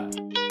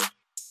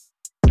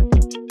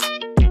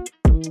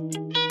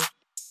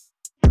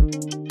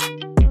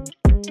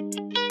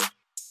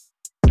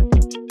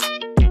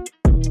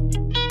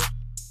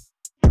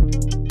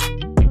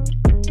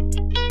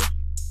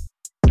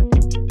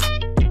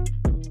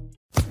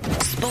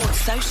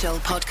 Social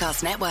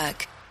Podcast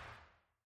Network.